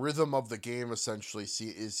rhythm of the game essentially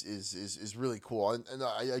is really cool, and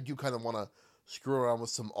I do kind of want to screw around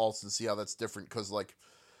with some alts and see how that's different, because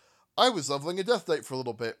I was leveling a Death Knight for a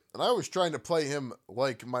little bit, and I was trying to play him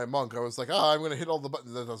like my monk. I was like, I'm going to hit all the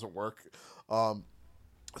buttons. That doesn't work.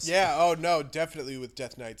 Yeah, oh no, definitely with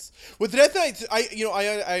Death Knights. With Death Knights,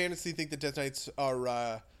 I honestly think that Death Knights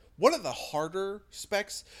are one of the harder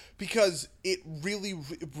specs, because it really,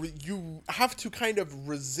 you have to kind of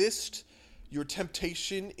resist your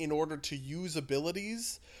temptation in order to use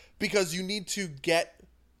abilities, because you need to get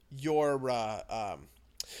your,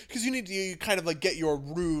 because you need to kind of get your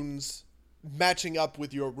runes matching up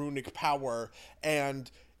with your runic power,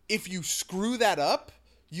 and if you screw that up,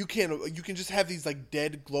 you can just have these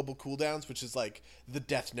dead global cooldowns, which is the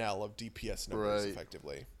death knell of DPS numbers,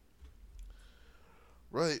 effectively.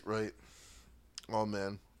 Right. Oh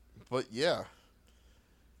man, but yeah.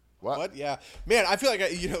 What? But yeah, man, I feel like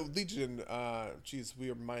Legion. Geez,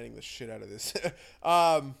 we are mining the shit out of this.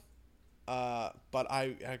 But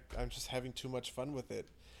I'm just having too much fun with it.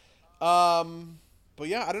 But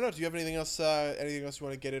yeah, I don't know. Do you have anything else? Anything else you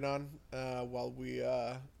want to get in on while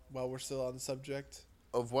we're still on the subject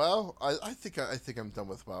of WoW? I think I'm done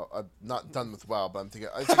with WoW. I'm not done with WoW, but I'm thinking.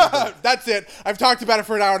 That's it. I've talked about it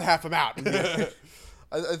for an hour and a half. I'm out.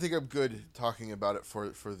 I think I'm good talking about it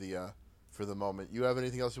for the moment. You have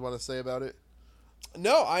anything else you want to say about it?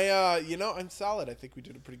 No, I'm solid. I think we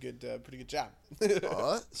did a pretty good job.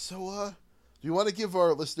 So do you want to give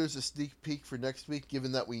our listeners a sneak peek for next week,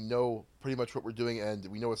 given that we know pretty much what we're doing and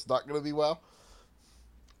we know it's not going to be WoW?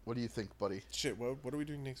 What do you think, buddy? Shit, what are we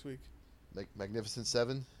doing next week? Magnificent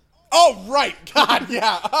Seven? Oh, right. God,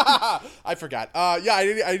 yeah. I forgot. Yeah,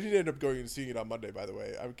 I didn't end up going and seeing it on Monday, by the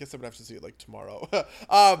way. I guess I'm going to have to see it tomorrow.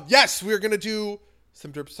 Yes, we're going to do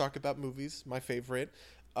some Derps Talk About Movies, my favorite.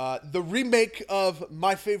 The remake of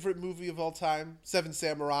my favorite movie of all time, Seven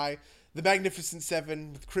Samurai, The Magnificent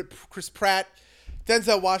Seven, with Chris Pratt,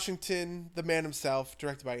 Denzel Washington, the man himself,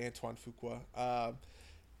 directed by Antoine Fuqua.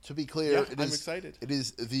 To be clear, I'm excited. It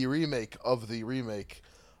is the remake of the remake.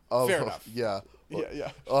 Fair enough. Yeah.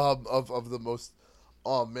 Yeah. Of the most.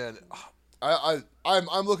 Oh man,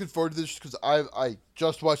 I'm looking forward to this because I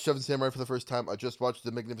just watched Seven Samurai for the first time. I just watched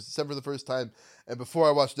The Magnificent Seven for the first time, and before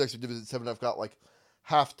I watched the next Magnificent Seven, I've got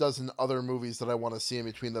half dozen other movies that I want to see in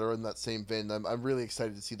between that are in that same vein. I'm really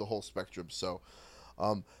excited to see the whole spectrum. So,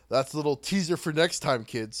 that's a little teaser for next time,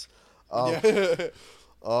 kids.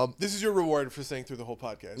 This is your reward for staying through the whole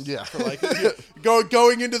podcast. Yeah. For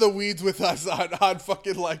going into the weeds with us on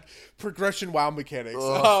fucking progression WoW mechanics.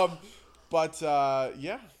 Yeah.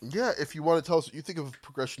 Yeah, if you want to tell us what you think of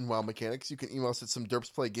progression WoW mechanics, you can email us at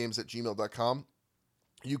somederpsplaygames@gmail.com.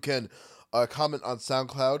 You can comment on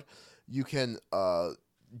SoundCloud. You can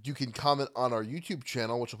comment on our YouTube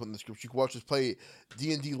channel, which I'll put in the description. You can watch us play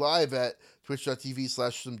D&D live at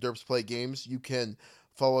twitch.tv/somederpsplaygames. You can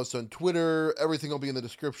follow us on Twitter. Everything will be in the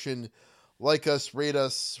description. Like us, rate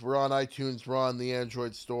us. We're on iTunes. We're on the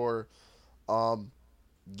Android store.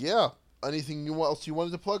 Yeah. Anything else you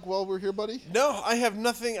wanted to plug while we're here, buddy? No, I have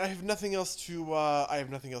nothing. I have nothing else to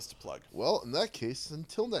plug. Well, in that case,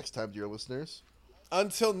 until next time, dear listeners.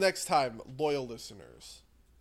 Until next time, loyal listeners.